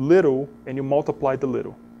have little and you multiply the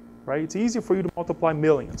little, right? It's easy for you to multiply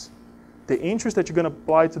millions. The interest that you're going to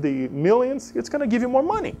apply to the millions, it's going to give you more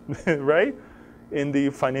money, right? In the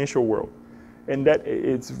financial world. And that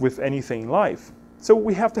it's with anything in life. So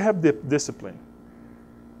we have to have the discipline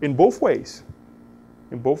in both ways.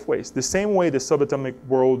 In both ways. The same way the subatomic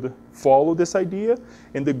world followed this idea,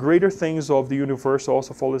 and the greater things of the universe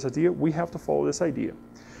also follow this idea, we have to follow this idea.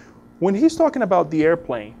 When he's talking about the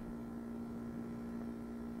airplane,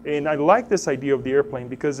 and I like this idea of the airplane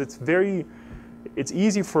because it's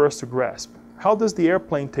easy for us to grasp. How does the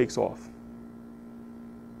airplane takes off?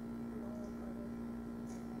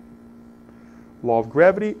 Law of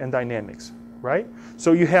gravity and dynamics, right?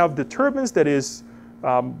 So you have the turbines that is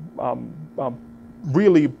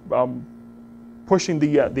really pushing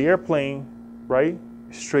the airplane, right,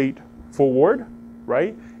 straight forward,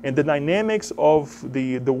 right? And the dynamics of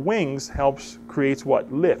the wings creates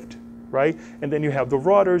what? Lift, right? And then you have the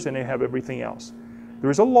rudders and you have everything else. There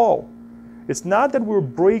is a law. It's not that we're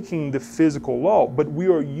breaking the physical law, but we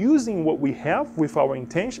are using what we have with our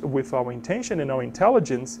intention and our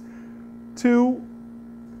intelligence to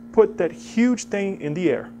put that huge thing in the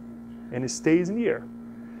air, and it stays in the air.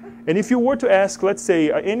 And if you were to ask, let's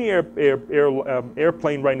say, any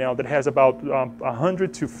airplane right now that has about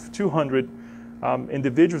 100 to 200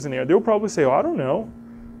 individuals in there, they'll probably say, oh, I don't know,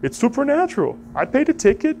 it's supernatural. I paid a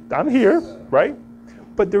ticket, I'm here, right?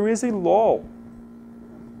 But there is a law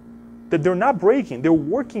that they're not breaking, they're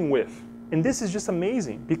working with. And this is just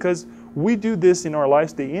amazing because we do this in our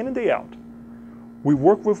lives day in and day out. We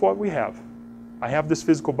work with what we have. I have this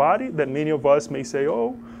physical body that many of us may say,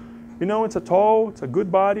 oh, you know, it's a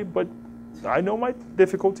good body, but I know my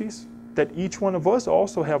difficulties, that each one of us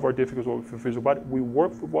also have our difficulties with the physical body. We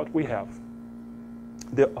work with what we have.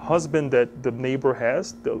 The husband that the neighbor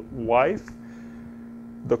has, the wife,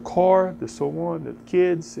 the car, the so on, the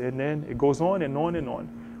kids, and then it goes on and on and on.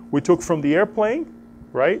 We took from the airplane,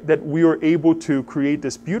 right, that we were able to create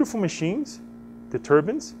these beautiful machines, the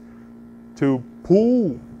turbines, to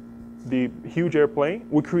pull the huge airplane.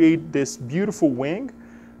 We create this beautiful wing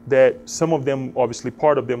that some of them, obviously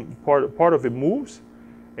part of it moves,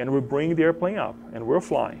 and we bring the airplane up and we're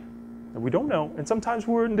flying. And we don't know. And sometimes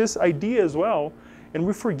we're in this idea as well, and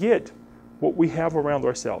we forget what we have around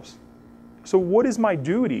ourselves. So what is my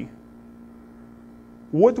duty?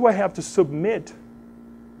 What do I have to submit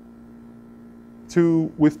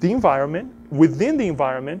to within the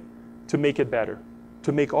environment to make it better,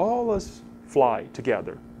 to make all us fly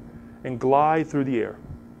together and glide through the air?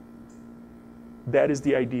 That is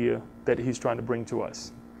the idea that he's trying to bring to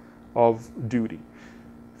us of duty.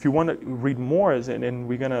 If you want to read more, and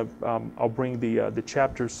we're gonna, I'll bring the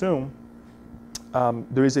chapter soon.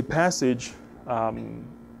 There is a passage on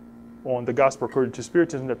the Gospel according to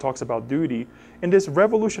Spiritism that talks about duty in this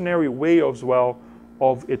revolutionary way as well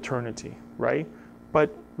of eternity, right? But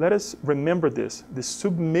let us remember this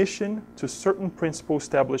submission to certain principles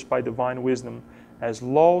established by divine wisdom as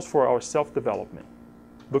laws for our self-development.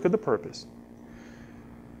 Look at the purpose.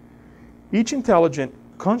 Each intelligent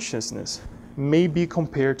consciousness may be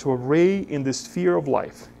compared to a ray in the sphere of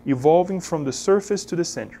life, evolving from the surface to the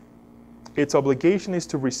center. Its obligation is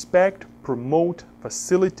to respect, promote,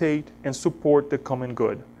 facilitate, and support the common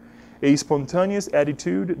good, a spontaneous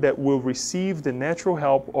attitude that will receive the natural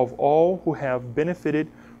help of all who have benefited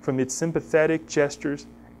from its sympathetic gestures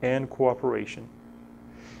and cooperation.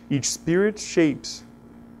 Each spirit shapes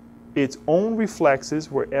its own reflexes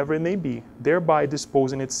wherever it may be, thereby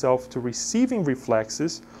disposing itself to receiving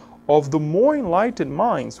reflexes of the more enlightened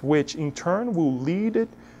minds, which in turn will lead it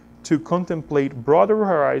to contemplate broader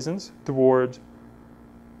horizons toward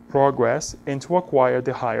progress and to acquire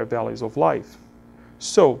the higher values of life.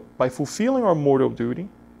 So, by fulfilling our mortal duty,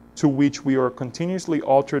 to which we are continually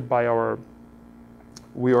altered by our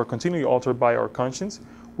conscience,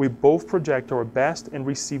 we both project our best and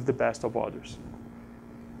receive the best of others.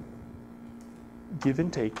 Give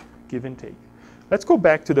and take, give and take. Let's go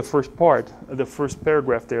back to the first part, the first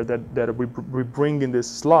paragraph there that we bring in this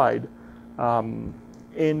slide.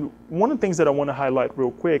 And one of the things that I want to highlight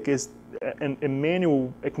real quick is, and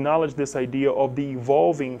Emmanuel acknowledged this idea of the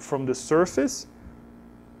evolving from the surface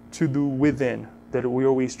to the within, that we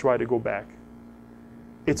always try to go back.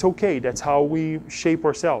 It's okay, that's how we shape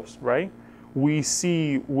ourselves, right? We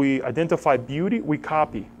identify beauty, we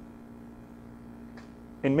copy.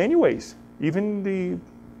 In many ways, even the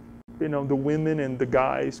women and the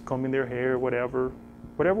guys combing their hair, whatever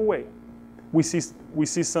way. We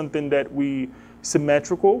see something that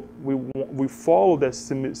symmetrical. We follow the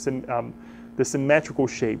symmetrical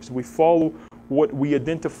shapes. We follow what we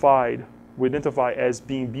identify as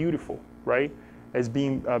being beautiful, right? As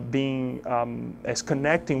as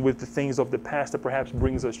connecting with the things of the past that perhaps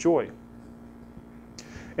brings us joy.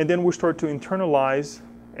 And then we start to internalize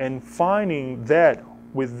and finding that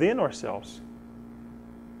within ourselves.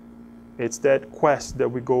 It's that quest that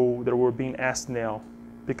we're being asked now,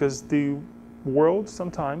 because the world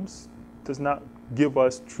sometimes does not give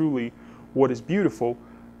us truly what is beautiful,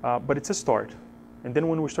 but it's a start. And then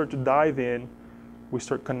when we start to dive in, we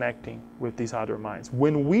start connecting with these other minds.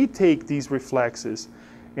 When we take these reflexes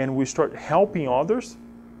and we start helping others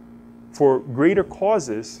for greater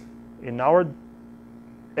causes in our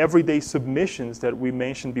everyday submissions that we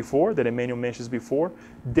mentioned before, that Emmanuel mentions before,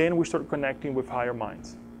 then we start connecting with higher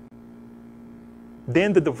minds.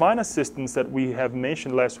 Then the divine assistance that we have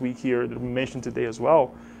mentioned last week here, that we mentioned today as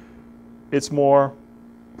well, it's more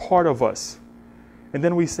part of us. And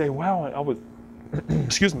then we say, wow, I was,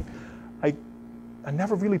 excuse me, I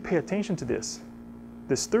never really pay attention to this.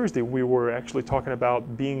 This Thursday, we were actually talking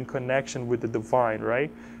about being in connection with the divine, right?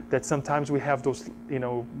 That sometimes we have those,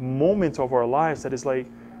 moments of our lives that is like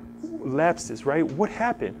lapses, right? What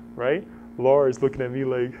happened, right? Laura is looking at me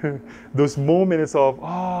like those moments of,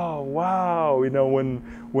 oh, wow,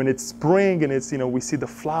 when it's spring and it's, we see the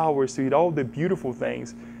flowers, we see all the beautiful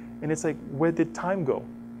things. And it's like, where did time go?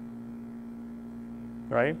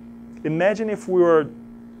 Right? Imagine if we were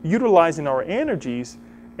utilizing our energies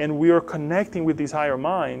and we are connecting with these higher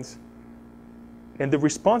minds, and the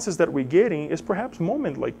responses that we're getting is perhaps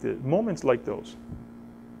moments like those.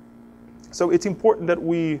 So it's important that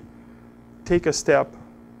we take a step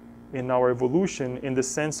in our evolution in the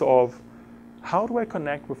sense of, how do I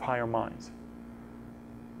connect with higher minds?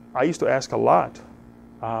 I used to ask a lot.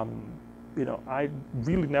 I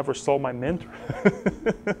really never saw my mentor.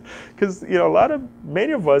 Because,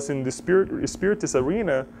 many of us in the Spiritist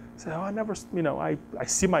arena say, oh, I never, I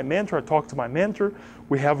see my mentor, I talk to my mentor,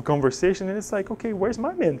 we have a conversation, and it's like, okay, where's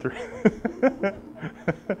my mentor?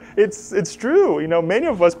 It's true. Many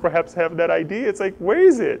of us perhaps have that idea. It's like, where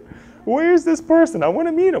is it? Where is this person? I want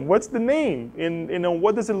to meet him. What's the name? And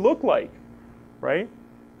what does it look like? Right?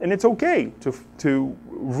 And it's okay to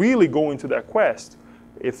really go into that quest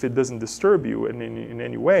if it doesn't disturb you in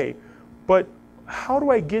any way. But how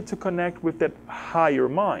do I get to connect with that higher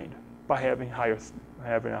mind? By having higher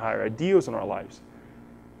ideals in our lives.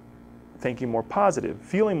 Thinking more positive,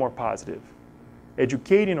 feeling more positive,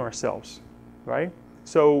 educating ourselves, right?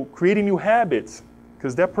 So creating new habits,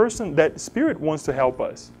 because that spirit wants to help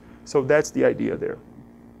us. So that's the idea there.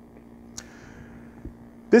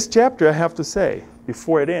 This chapter, I have to say,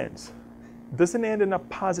 before it ends, doesn't end in a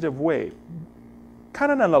positive way.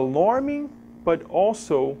 Kind of an alarming, but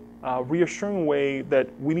also a reassuring way that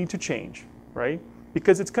we need to change, right?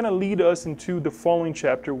 Because it's going to lead us into the following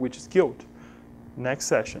chapter, which is guilt, next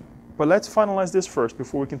session. But let's finalize this first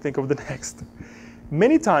before we can think of the next.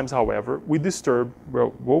 Many times, however, we disturb,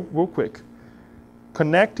 real quick,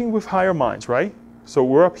 connecting with higher minds, right? So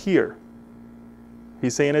we're up here.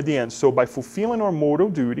 He's saying at the end, so by fulfilling our mortal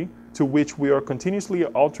duty, to which we are continuously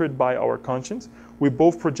altered by our conscience, we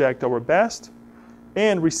both project our best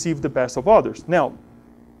and receive the best of others. Now,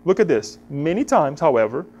 look at this. Many times,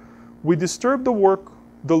 however, we disturb the work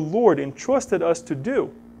the Lord entrusted us to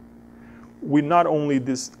do. We not only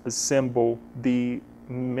disassemble the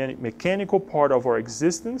mechanical part of our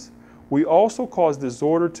existence, we also cause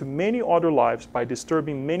disorder to many other lives by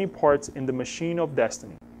disturbing many parts in the machine of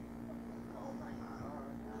destiny.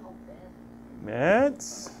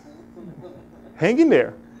 That's hang in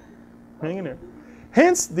there. Hang in there.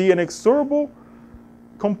 Hence the inexorable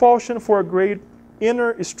compulsion for a great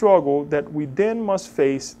inner struggle that we then must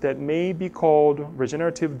face that may be called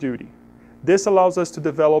regenerative duty. This allows us to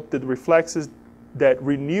develop the reflexes that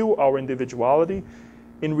renew our individuality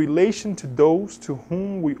in relation to those to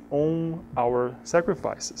whom we owe our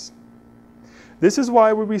sacrifices. This is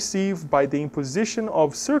why we receive, by the imposition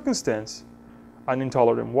of circumstance, an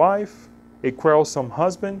intolerant wife, a quarrelsome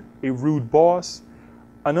husband, a rude boss,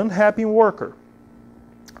 an unhappy worker,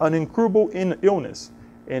 an incurable illness,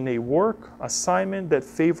 and a work assignment that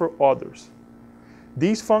favor others.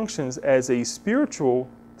 These functions as a spiritual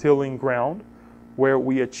tilling ground where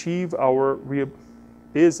we achieve our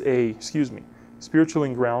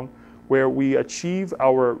spiritual ground where we achieve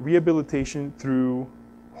our rehabilitation through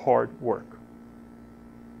hard work.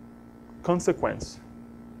 Consequence.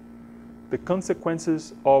 The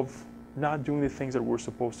consequences of not doing the things that we're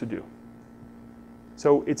supposed to do.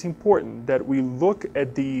 So it's important that we look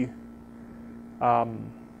at the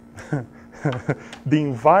the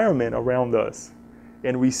environment around us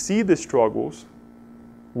and we see the struggles,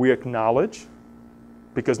 we acknowledge,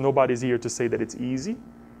 because nobody's here to say that it's easy,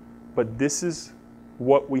 but this is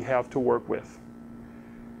what we have to work with.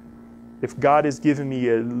 If God is giving me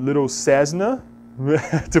a little Cessna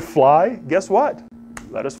to fly, guess what?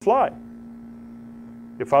 let us fly.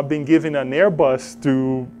 If I've been given an Airbus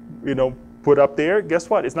to, put up there, guess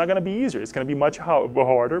what? It's not going to be easier. It's going to be much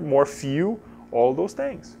harder, more fuel, all those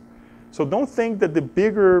things. So don't think that the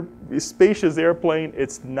bigger, spacious airplane,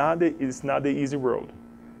 it's not the easy road.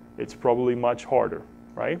 It's probably much harder,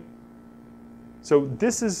 right? So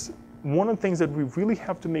this is one of the things that we really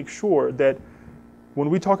have to make sure that when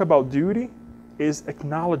we talk about duty, is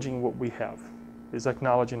acknowledging what we have, is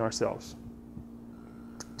acknowledging ourselves.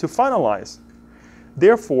 To finalize,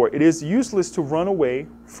 therefore, it is useless to run away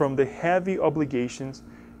from the heavy obligations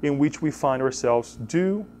in which we find ourselves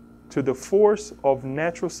due to the force of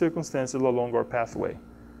natural circumstances along our pathway.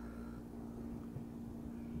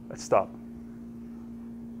 Let's stop.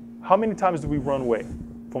 How many times do we run away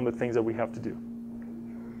from the things that we have to do?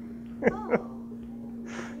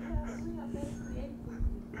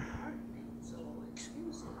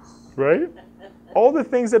 Right? All the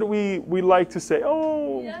things that we like to say,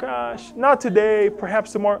 oh gosh, not today,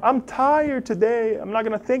 perhaps tomorrow. I'm tired today. I'm not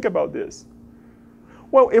going to think about this.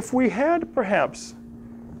 Well, if we had perhaps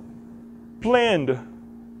planned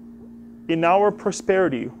in our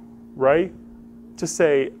prosperity, right, to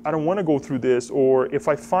say, I don't want to go through this, or if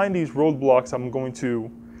I find these roadblocks, I'm going to,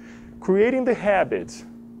 creating the habits,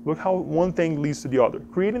 look how one thing leads to the other,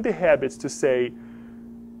 creating the habits to say,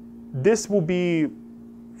 this will be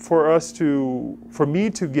for me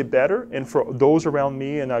to get better, and for those around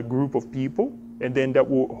me and a group of people, and then that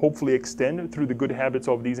will hopefully extend through the good habits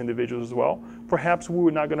of these individuals as well. Perhaps we're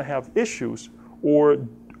not going to have issues or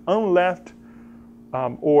unleft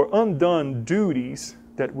or undone duties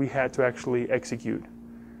that we had to actually execute.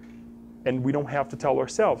 And we don't have to tell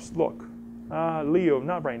ourselves, look, Leo,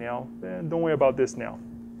 not right now. Don't worry about this now.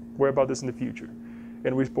 Worry about this in the future.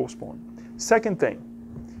 And we postpone. Second thing,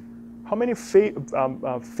 how many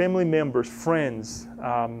family members, friends,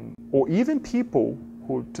 or even people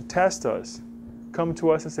who to test us come to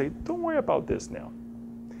us and say, don't worry about this now.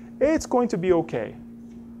 It's going to be okay.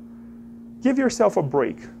 Give yourself a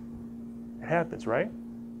break. It happens, right?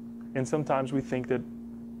 And sometimes we think that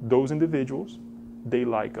those individuals, they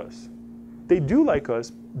like us. They do like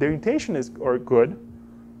us. Their intentions are good.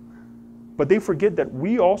 But they forget that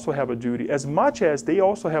we also have a duty, as much as they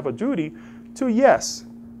also have a duty to, yes,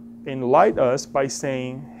 enlighten us by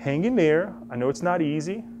saying, hang in there. I know it's not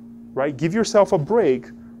easy, right? Give yourself a break,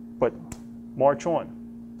 but march on.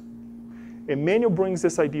 Emmanuel brings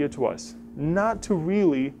this idea to us, not to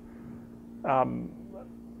really let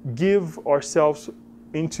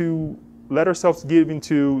ourselves give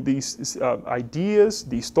into these ideas,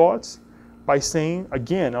 these thoughts, by saying,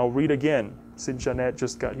 again, I'll read again, since Jeanette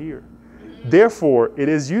just got here. Therefore, it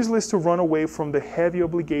is useless to run away from the heavy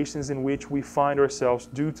obligations in which we find ourselves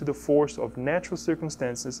due to the force of natural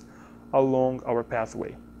circumstances along our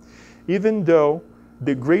pathway. Even though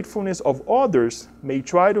the gratefulness of others may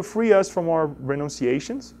try to free us from our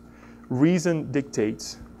renunciations, reason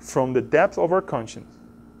dictates from the depth of our conscience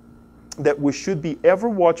that we should be ever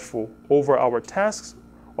watchful over our tasks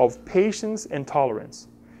of patience and tolerance,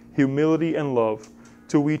 humility and love,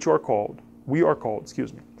 to which we are called.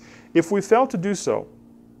 If we fail to do so,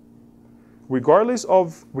 regardless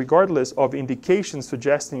of indications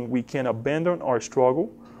suggesting we can abandon our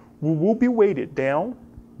struggle, we will be weighted down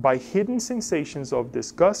by hidden sensations of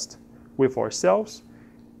disgust with ourselves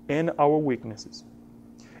and our weaknesses.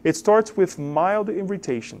 It starts with mild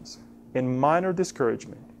irritations and minor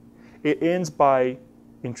discouragement. It ends by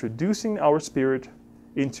introducing our spirit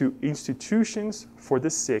into institutions for the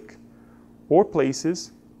sick, or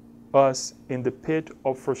places us in the pit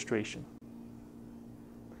of frustration.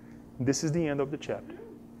 This is the end of the chapter.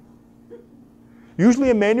 Usually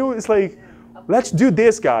Emmanuel is like, let's do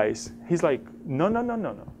this, guys. He's like, no.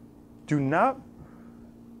 Do not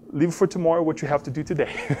leave for tomorrow what you have to do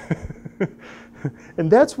today. And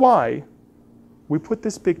that's why we put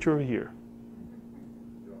this picture here.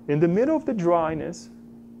 In the middle of the dryness,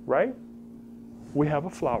 right, we have a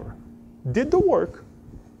flower. Did the work,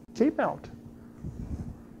 came out.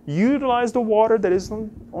 Utilize the water that is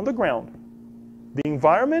on the ground. The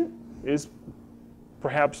environment is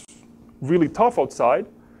perhaps really tough outside,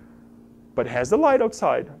 but has the light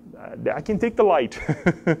outside. I can take the light,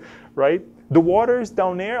 right? The water is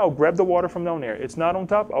down there, I'll grab the water from down there. It's not on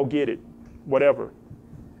top, I'll get it. Whatever.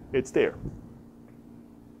 It's there.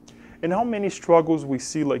 And how many struggles we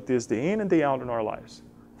see like this day in and day out in our lives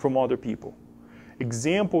from other people.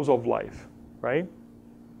 Examples of life, right?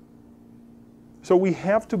 So we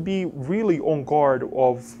have to be really on guard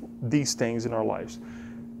of these things in our lives,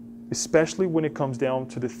 especially when it comes down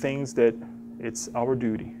to the things that it's our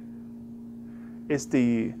duty. It's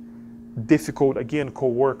the difficult, again,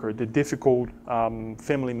 co-worker, the difficult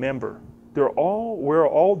family member. We're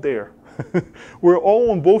all there. We're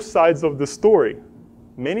all on both sides of the story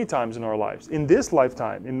many times in our lives. In this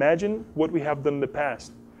lifetime, imagine what we have done in the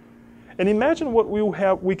past. And imagine what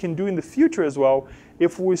we can do in the future as well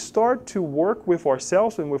if we start to work with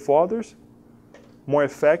ourselves and with others more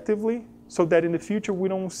effectively, so that in the future we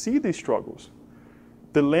don't see these struggles.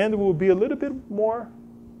 The land will be a little bit more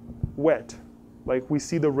wet, like we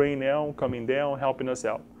see the rain now coming down, helping us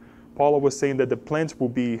out. Paula was saying that the plants will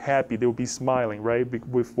be happy, they'll be smiling, right,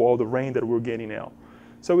 with all the rain that we're getting now.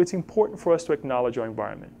 So it's important for us to acknowledge our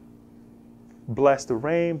environment. Bless the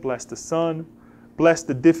rain, bless the sun, bless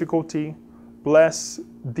the difficulty, bless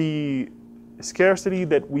the scarcity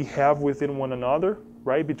that we have within one another,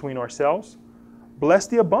 right, between ourselves. Bless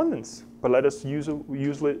the abundance, but let us use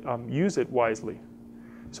it wisely.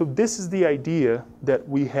 So this is the idea that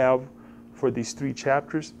we have for these 3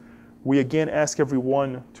 chapters. We again ask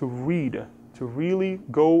everyone to read, to really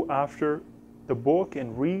go after the book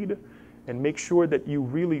and read, and make sure that you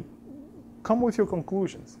really come with your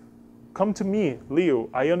conclusions. Come to me, Leo,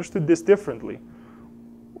 I understood this differently.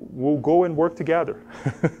 We'll go and work together.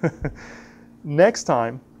 Next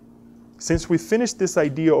time, since we finished this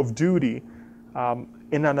idea of duty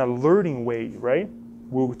in an alerting way, right?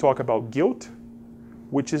 We'll talk about guilt,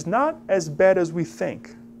 which is not as bad as we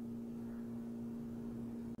think.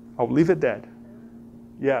 I'll leave it at that.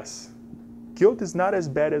 Yes, guilt is not as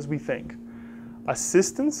bad as we think.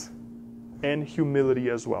 Assistance and humility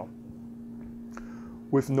as well.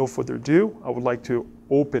 With no further ado, I would like to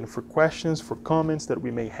open for questions, for comments that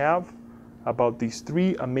we may have about these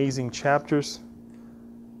 3 amazing chapters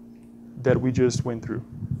that we just went through.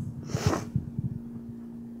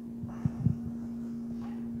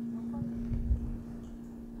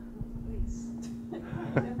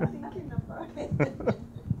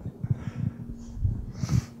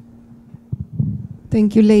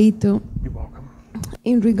 Thank you, Leito. You're welcome.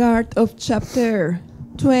 In regard of chapter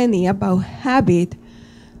 20 about habit,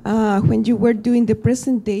 when you were doing the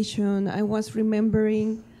presentation, I was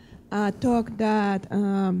remembering a talk that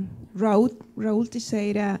Raul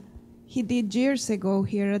Teixeira, he did years ago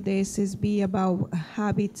here at the SSB about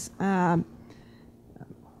habits,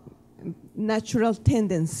 natural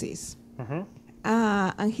tendencies. Mm-hmm.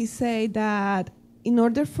 And he said that in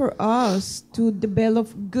order for us to develop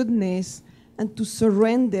goodness and to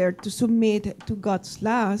surrender, to submit to God's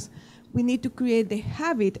laws, we need to create the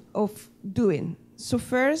habit of doing. So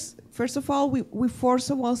first of all, we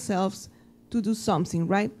force ourselves to do something,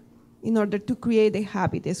 right? In order to create a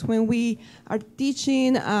habit. It's when we are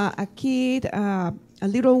teaching a kid, a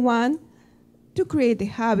little one, to create the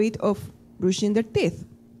habit of brushing their teeth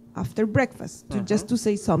after breakfast, just to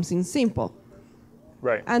say something simple.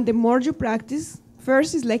 Right. And the more you practice,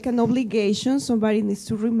 first it's like an obligation. Somebody needs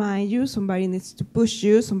to remind you, somebody needs to push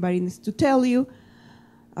you, somebody needs to tell you.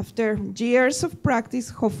 After years of practice,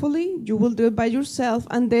 hopefully, you will do it by yourself.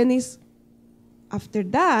 And then after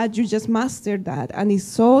that, you just master that. And it's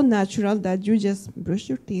so natural that you just brush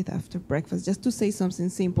your teeth after breakfast, just to say something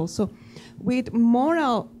simple. So with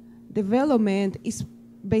moral development, it's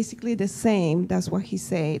basically the same. That's what he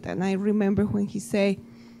said. And I remember when he said,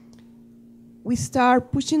 we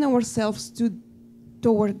start pushing ourselves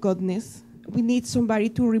toward godness. We need somebody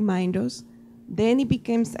to remind us. Then it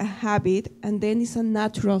becomes a habit, and then it's a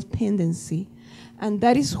natural tendency. And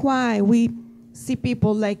that is why we see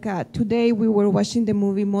people like today we were watching the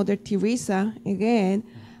movie Mother Teresa again,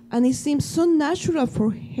 and it seems so natural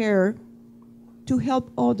for her to help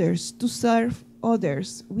others, to serve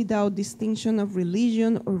others without distinction of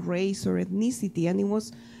religion or race or ethnicity. And it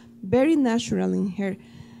was very natural in her.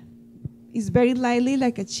 It's very likely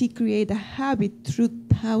like she created a habit through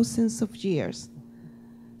thousands of years.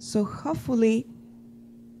 So hopefully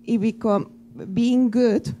it become being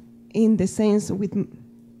good in the sense with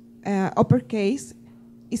uppercase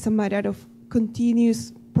is a matter of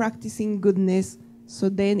continuous practicing goodness, so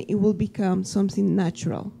then it will become something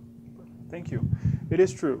natural. Thank you. It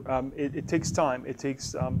is true. It takes time. It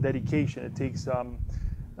takes dedication. It takes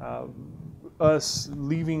us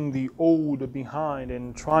leaving the old behind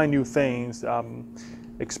and trying new things,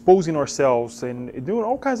 exposing ourselves and doing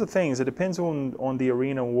all kinds of things. It depends on the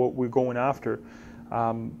arena and what we're going after,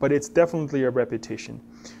 but it's definitely a repetition.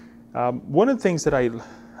 One of the things that I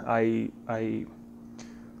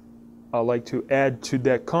like to add to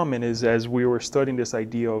that comment is, as we were studying this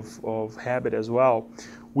idea of habit as well,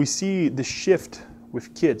 we see the shift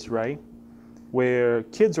with kids, right? Where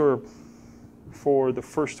kids are, for the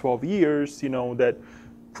first 12 years, that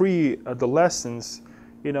pre-adolescence,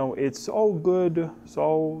 you know, it's all good.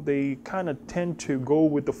 So they kind of tend to go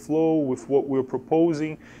with the flow with what we're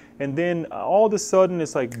proposing. And then all of a sudden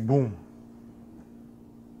it's like, boom.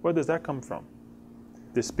 Where does that come from?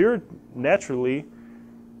 The spirit naturally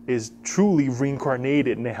is truly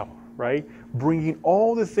reincarnated now, right? Bringing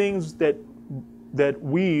all the things that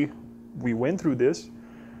we went through this,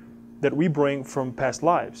 that we bring from past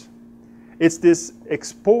lives. It's this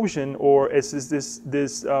expulsion, or it's all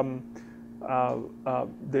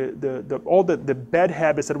the bad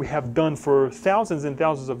habits that we have done for thousands and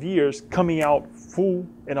thousands of years coming out full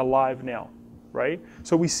and alive now, right?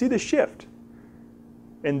 So we see the shift.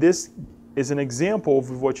 And this is an example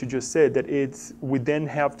of what you just said, that we then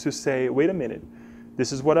have to say, wait a minute,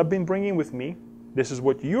 this is what I've been bringing with me. This is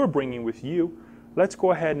what you're bringing with you. Let's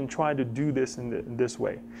go ahead and try to do this in this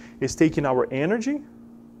way. It's taking our energy,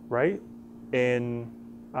 right, and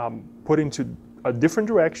put into a different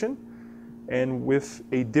direction and with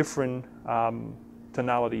a different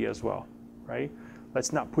tonality as well, right?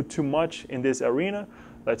 Let's not put too much in this arena.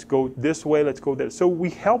 Let's go this way, let's go there. So we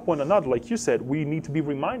help one another. Like you said, we need to be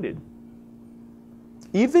reminded.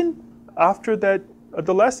 Even after that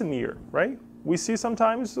adolescent year, right? We see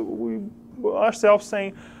sometimes ourselves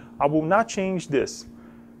saying, I will not change this.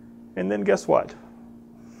 And then guess what?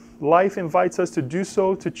 Life invites us to do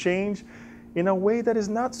so, to change in a way that is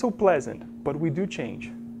not so pleasant, but we do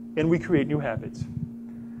change. And we create new habits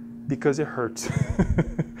because it hurts.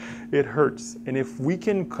 It hurts. And if we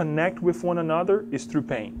can connect with one another, it's through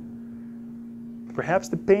pain. Perhaps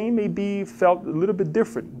the pain may be felt a little bit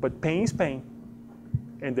different, but pain is pain.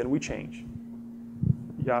 And then we change.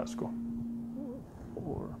 Yasko.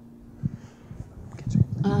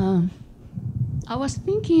 I was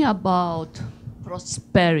thinking about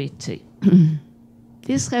prosperity.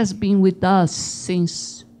 This has been with us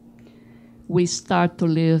since we start to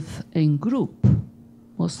live in group,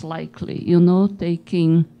 most likely, you know, take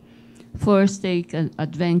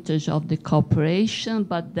advantage of the cooperation,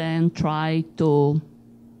 but then try to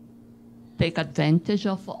take advantage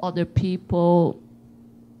of other people,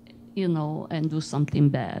 you know, and do something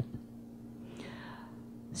bad.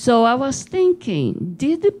 So I was thinking,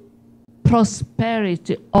 did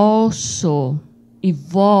prosperity also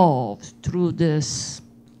evolve through this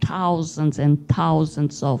thousands and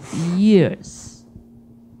thousands of years?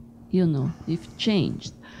 You know, if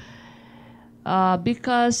changed.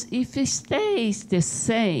 Because if it stays the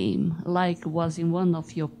same, like was in one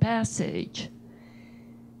of your passage,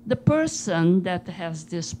 the person that has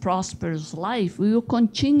this prosperous life will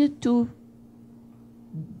continue to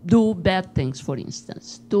do bad things, for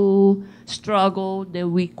instance, to struggle the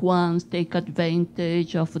weak ones, take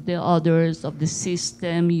advantage of the others, of the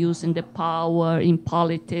system, using the power in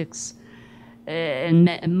politics, and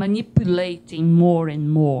manipulating more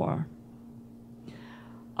and more.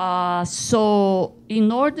 So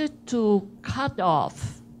in order to cut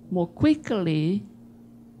off more quickly,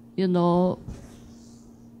 you know,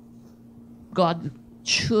 God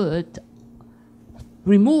should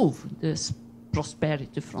remove this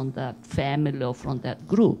prosperity from that family or from that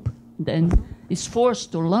group. Then it's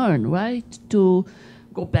forced to learn, right? To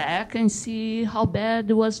go back and see how bad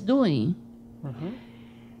it was doing. Mm-hmm.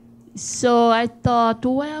 So I thought,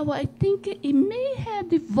 well, I think it may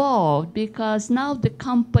have evolved because now the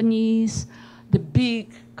companies, the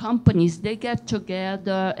big companies, they get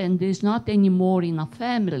together and there's not anymore in a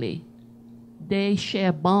family. They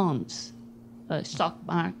share bonds,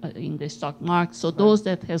 in the stock market. So those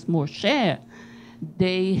that has more share,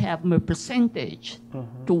 they have more percentage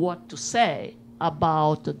to what to say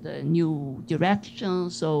about the new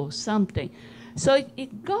directions or something. So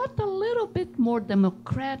it got a little bit more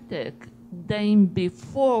democratic than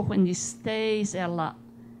before when it stays in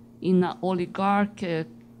an oligarchic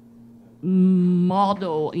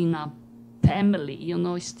model in a family, you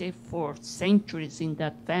know, stay for centuries in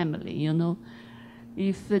that family, you know.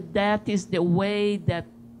 If that is the way that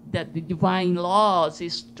the divine laws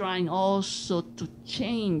is trying also to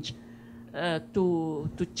change, to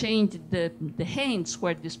change the hands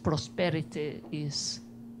where this prosperity is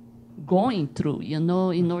going through, you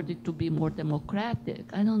know, in order to be more democratic.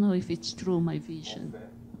 I don't know if it's true, my vision.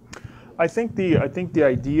 I think the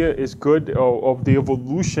idea is good of the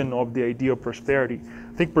evolution of the idea of prosperity.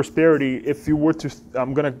 I think prosperity, if you were to,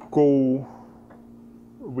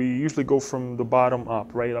 we usually go from the bottom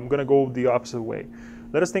up, right? I'm going to go the opposite way.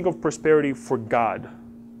 Let us think of prosperity for God,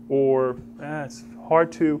 or it's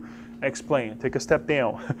hard to explain. Take a step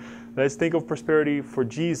down. Let's think of prosperity for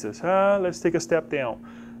Jesus. Let's take a step down.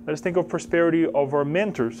 Let's think of prosperity of our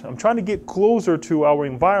mentors. I'm trying to get closer to our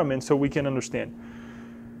environment so we can understand.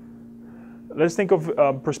 let's think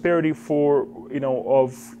of prosperity for,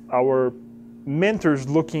 of our mentors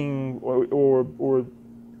looking or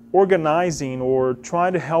organizing or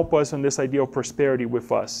trying to help us on this idea of prosperity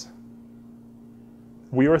with us.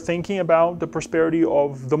 We are thinking about the prosperity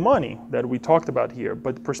of the money that we talked about here,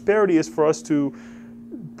 but prosperity is for us to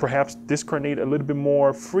perhaps discarnate a little bit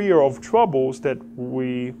more freer of troubles that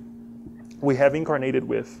we have incarnated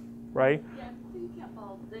with, right? Yeah, I'm thinking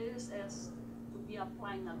about this as to be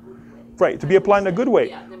applying a good way. Right, to be applying a good way.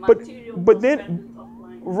 Yeah, the but then,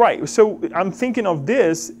 right, so I'm thinking of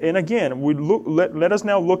this, and again, let us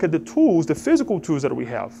now look at the tools, the physical tools that we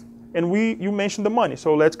have. And you mentioned the money,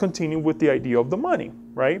 so let's continue with the idea of the money,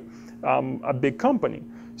 right? A big company.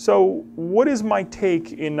 So what is my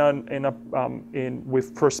take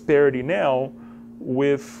with prosperity now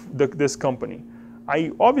with this company?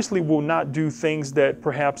 I obviously will not do things that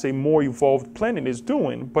perhaps a more evolved planet is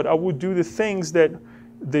doing, but I will do the things that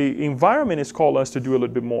the environment has called us to do a little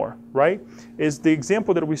bit more, right? Is the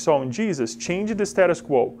example that we saw in Jesus, changing the status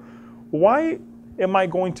quo. Why am I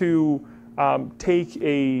going to take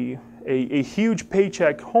a huge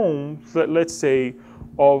paycheck home, let's say,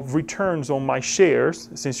 of returns on my shares,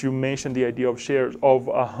 since you mentioned the idea of shares, of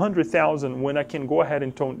 100,000 when I can go ahead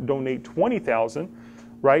and donate 20,000,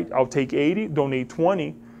 right? I'll take 80, donate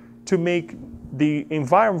 20 to make the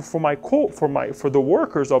environment for the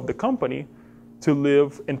workers of the company to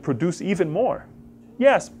live and produce even more.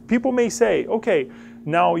 Yes, people may say, okay,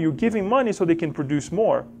 now you're giving money so they can produce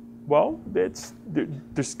more. Well, there's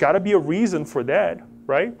got to be a reason for that,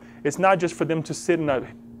 right? It's not just for them to sit in a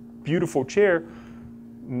beautiful chair.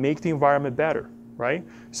 Make the environment better, right?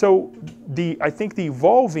 So I think the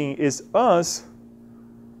evolving is us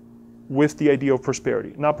with the idea of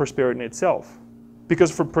prosperity, not prosperity in itself.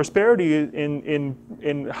 Because for prosperity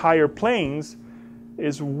in higher planes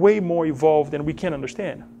is way more evolved than we can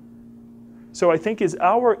understand. So I think it's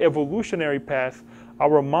our evolutionary path,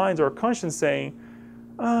 our minds, our conscience saying,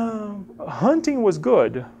 hunting was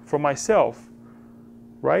good for myself,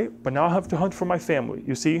 right? But now I have to hunt for my family.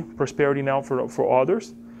 You see, prosperity now for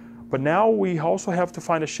others. But now we also have to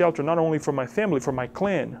find a shelter, not only for my family, for my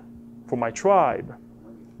clan, for my tribe.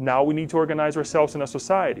 Now we need to organize ourselves in a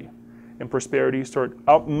society. And prosperity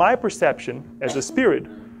my perception as a spirit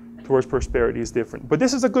towards prosperity is different. But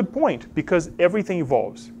this is a good point because everything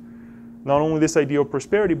evolves. Not only this idea of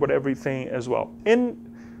prosperity, but everything as well. And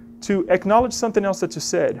to acknowledge something else that you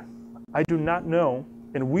said, I do not know,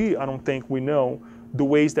 and I don't think we know, the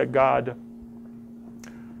ways that God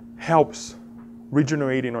helps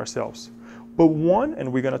regenerating ourselves. But one,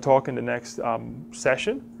 and we're going to talk in the next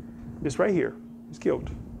session, is right here. It's guilt.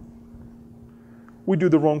 We do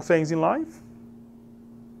the wrong things in life.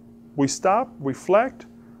 We stop, reflect,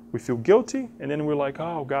 we feel guilty, and then we're like,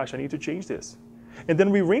 oh gosh, I need to change this. And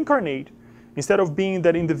then we reincarnate. Instead of being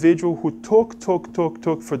that individual who took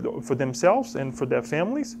for themselves and for their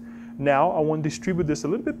families, now I want to distribute this a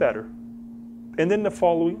little bit better. And then the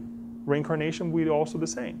following reincarnation, we do also the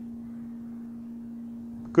same.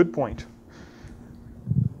 Good point.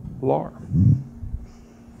 Laura.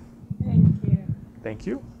 Thank you. Thank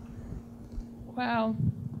you. Well,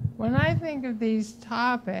 when I think of these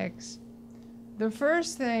topics, the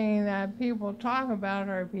first thing that people talk about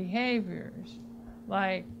are behaviors,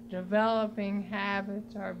 like developing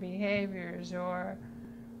habits or behaviors, or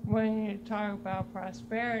when you talk about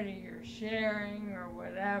prosperity, you're sharing or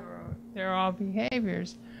whatever, they're all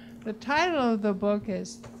behaviors. The title of the book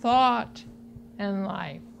is Thought and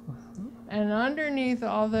Life. And underneath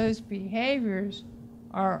all those behaviors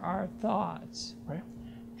are our thoughts. Right.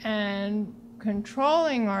 And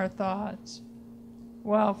controlling our thoughts,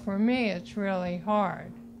 well, for me, it's really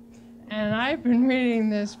hard. And I've been reading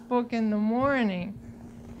this book in the morning,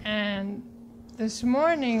 and this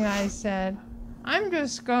morning I said, I'm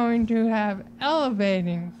just going to have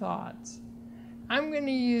elevating thoughts. I'm going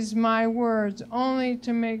to use my words only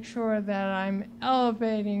to make sure that I'm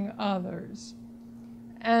elevating others.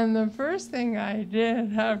 And the first thing I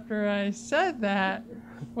did after I said that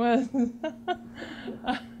was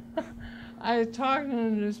I talked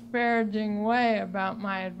in a disparaging way about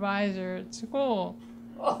my advisor at school.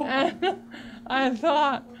 Oh. And I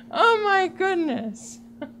thought, oh my goodness.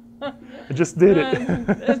 I just did it.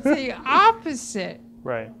 It's the opposite.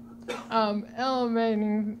 Right.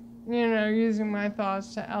 Elevating, using my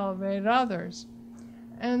thoughts to elevate others.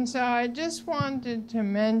 And so I just wanted to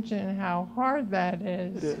mention how hard that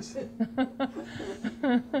is. It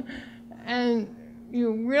is. And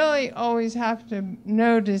you really always have to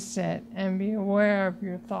notice it and be aware of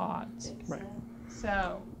your thoughts. Right.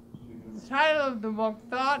 So the title of the book,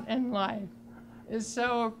 Thought and Life, is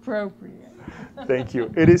so appropriate. Thank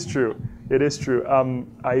you. It is true. It is true.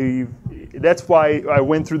 That's why I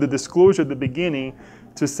went through the disclosure at the beginning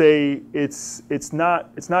to say it's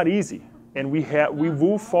not easy, and we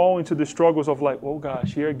will fall into the struggles of like, oh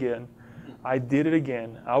gosh, here again, I did it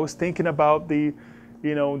again. I was thinking about the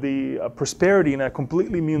prosperity in a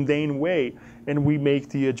completely mundane way, and we make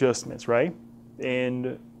the adjustments, right?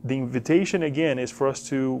 And the invitation again is for us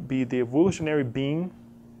to be the evolutionary being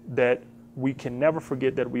that we can never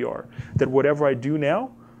forget that we are. That whatever I do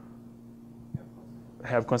now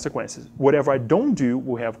have consequences. Whatever I don't do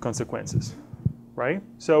will have consequences, right?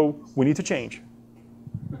 So we need to change.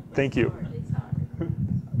 Thank you.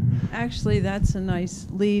 Actually, that's a nice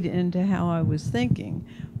lead into how I was thinking.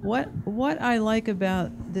 What I like about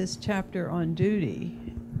this chapter on duty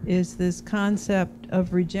is this concept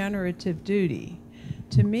of regenerative duty.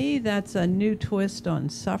 To me, that's a new twist on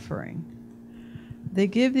suffering. They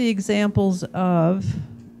give the examples of,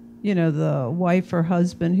 the wife or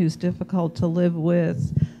husband who's difficult to live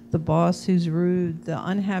with, the boss who's rude, the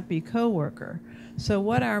unhappy coworker. So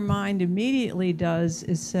what our mind immediately does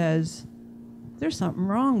is says, there's something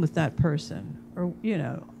wrong with that person, or,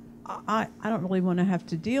 I don't really want to have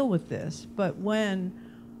to deal with this. But when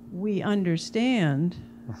we understand,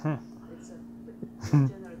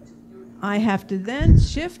 I have to then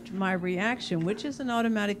shift my reaction, which is an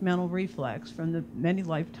automatic mental reflex from the many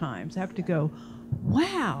lifetimes. I have to go,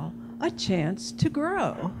 wow, a chance to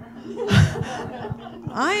grow.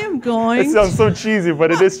 I am going. It sounds so cheesy,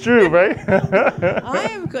 but it is true, right? I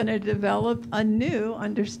am going to develop a new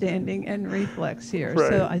understanding and reflex here. Right.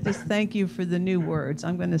 So I just thank you for the new words.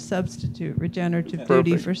 I'm going to substitute regenerative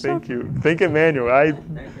duty for suffering. Thank you. Thank Emmanuel.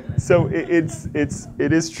 So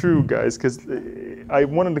it is true, guys, because I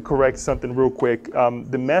wanted to correct something real quick.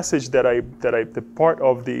 The message the part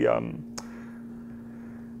of the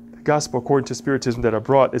Gospel according to Spiritism that I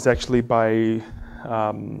brought is actually by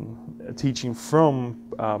teaching from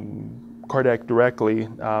Kardec directly,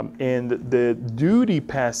 and the duty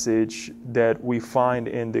passage that we find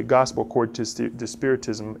in the Gospel according to the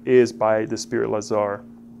Spiritism is by the Spirit Lazar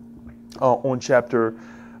on chapter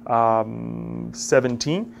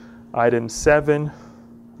 17, item 7.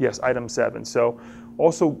 Yes, item 7. So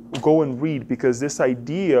also go and read, because this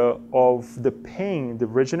idea of the pain, the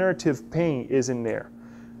regenerative pain, is in there.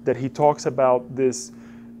 That he talks about this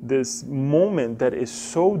moment that is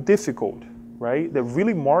so difficult, right? That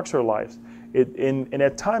really marks our lives. And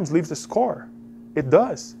at times leaves a scar. It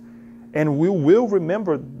does. And we will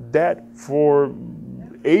remember that for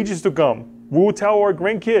ages to come. We will tell our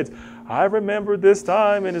grandkids, I remember this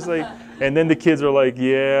time. And it's like, and then the kids are like,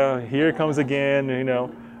 yeah, here it comes again,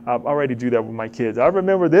 I already do that with my kids. I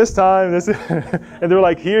remember this time, and they're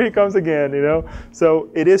like, here he comes again, So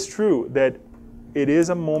it is true that it is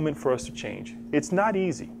a moment for us to change. It's not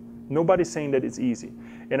easy. Nobody's saying that it's easy.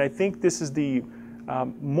 And I think this is the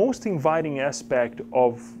most inviting aspect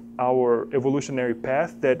of our evolutionary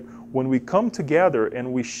path, that when we come together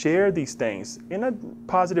and we share these things in a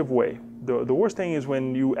positive way. The worst thing is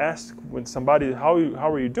when you ask somebody, how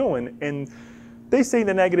are you doing? And they say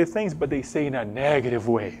the negative things, but they say in a negative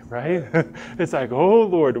way, right? It's like, oh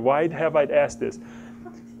Lord, why have I asked this?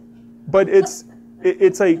 But it's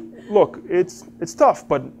like, look, it's tough,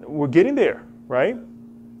 but we're getting there, right?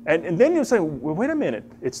 And then you say, well, wait a minute,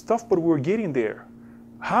 it's tough, but we're getting there.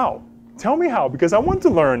 How? Tell me how, because I want to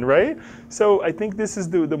learn, right? So I think this is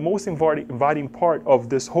the most inviting part of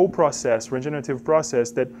this whole process, regenerative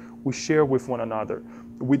process, that we share with one another.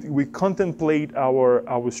 We contemplate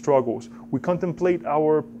our struggles. We contemplate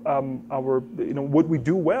our what we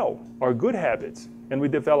do well, our good habits, and we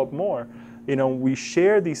develop more. We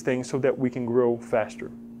share these things so that we can grow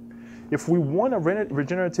faster. If we want a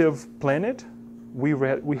regenerative planet,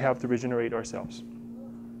 we have to regenerate ourselves.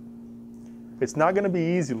 It's not going to be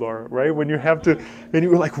easy, Laura, right? When you have to, and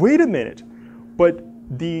you're like, wait a minute. But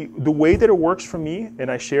the way that it works for me,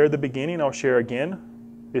 and I share at the beginning, I'll share again,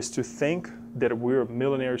 is to think that we're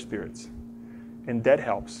millenary spirits. And that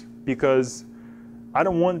helps, because I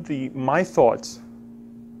don't want my thoughts,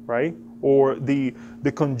 right? Or the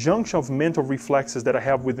conjunction of mental reflexes that I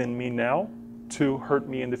have within me now to hurt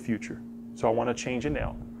me in the future. So I want to change it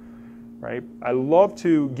now, right? I love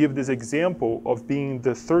to give this example of being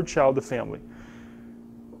the third child of the family.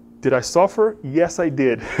 Did I suffer? Yes, I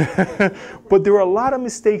did. But there were a lot of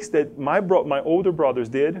mistakes that my older brothers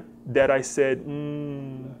did that I said,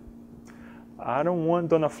 I don't want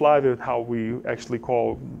Donna Flavia, how we actually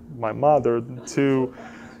call my mother, to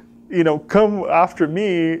come after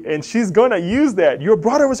me, and she's gonna use that. Your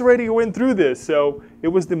brother was already went through this. So it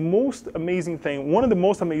was the most amazing thing, one of the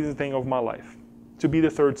most amazing things of my life, to be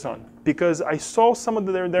the third son, because I saw some of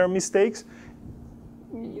their mistakes,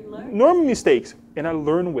 normal mistakes, and I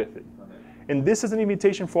learn with it. And this is an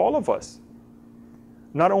invitation for all of us,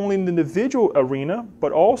 not only in the individual arena,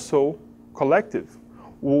 but also collective.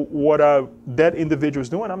 What that individual is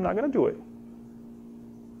doing, I'm not going to do it.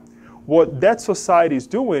 What that society is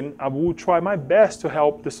doing, I will try my best to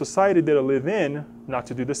help the society that I live in not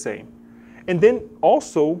to do the same. And then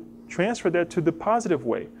also transfer that to the positive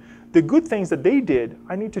way. The good things that they did,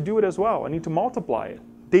 I need to do it as well. I need to multiply it.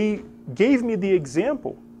 They gave me the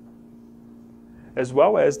example. As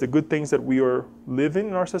well as the good things that we are living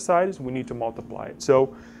in our societies, we need to multiply it.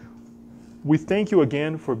 So we thank you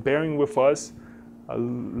again for bearing with us. A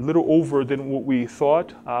little over than what we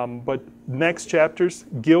thought, but next chapters,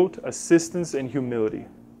 guilt, assistance, and humility.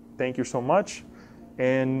 Thank you so much,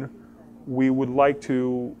 and we would like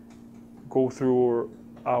to go through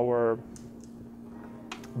our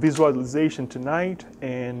visualization tonight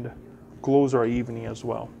and close our evening as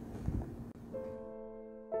well.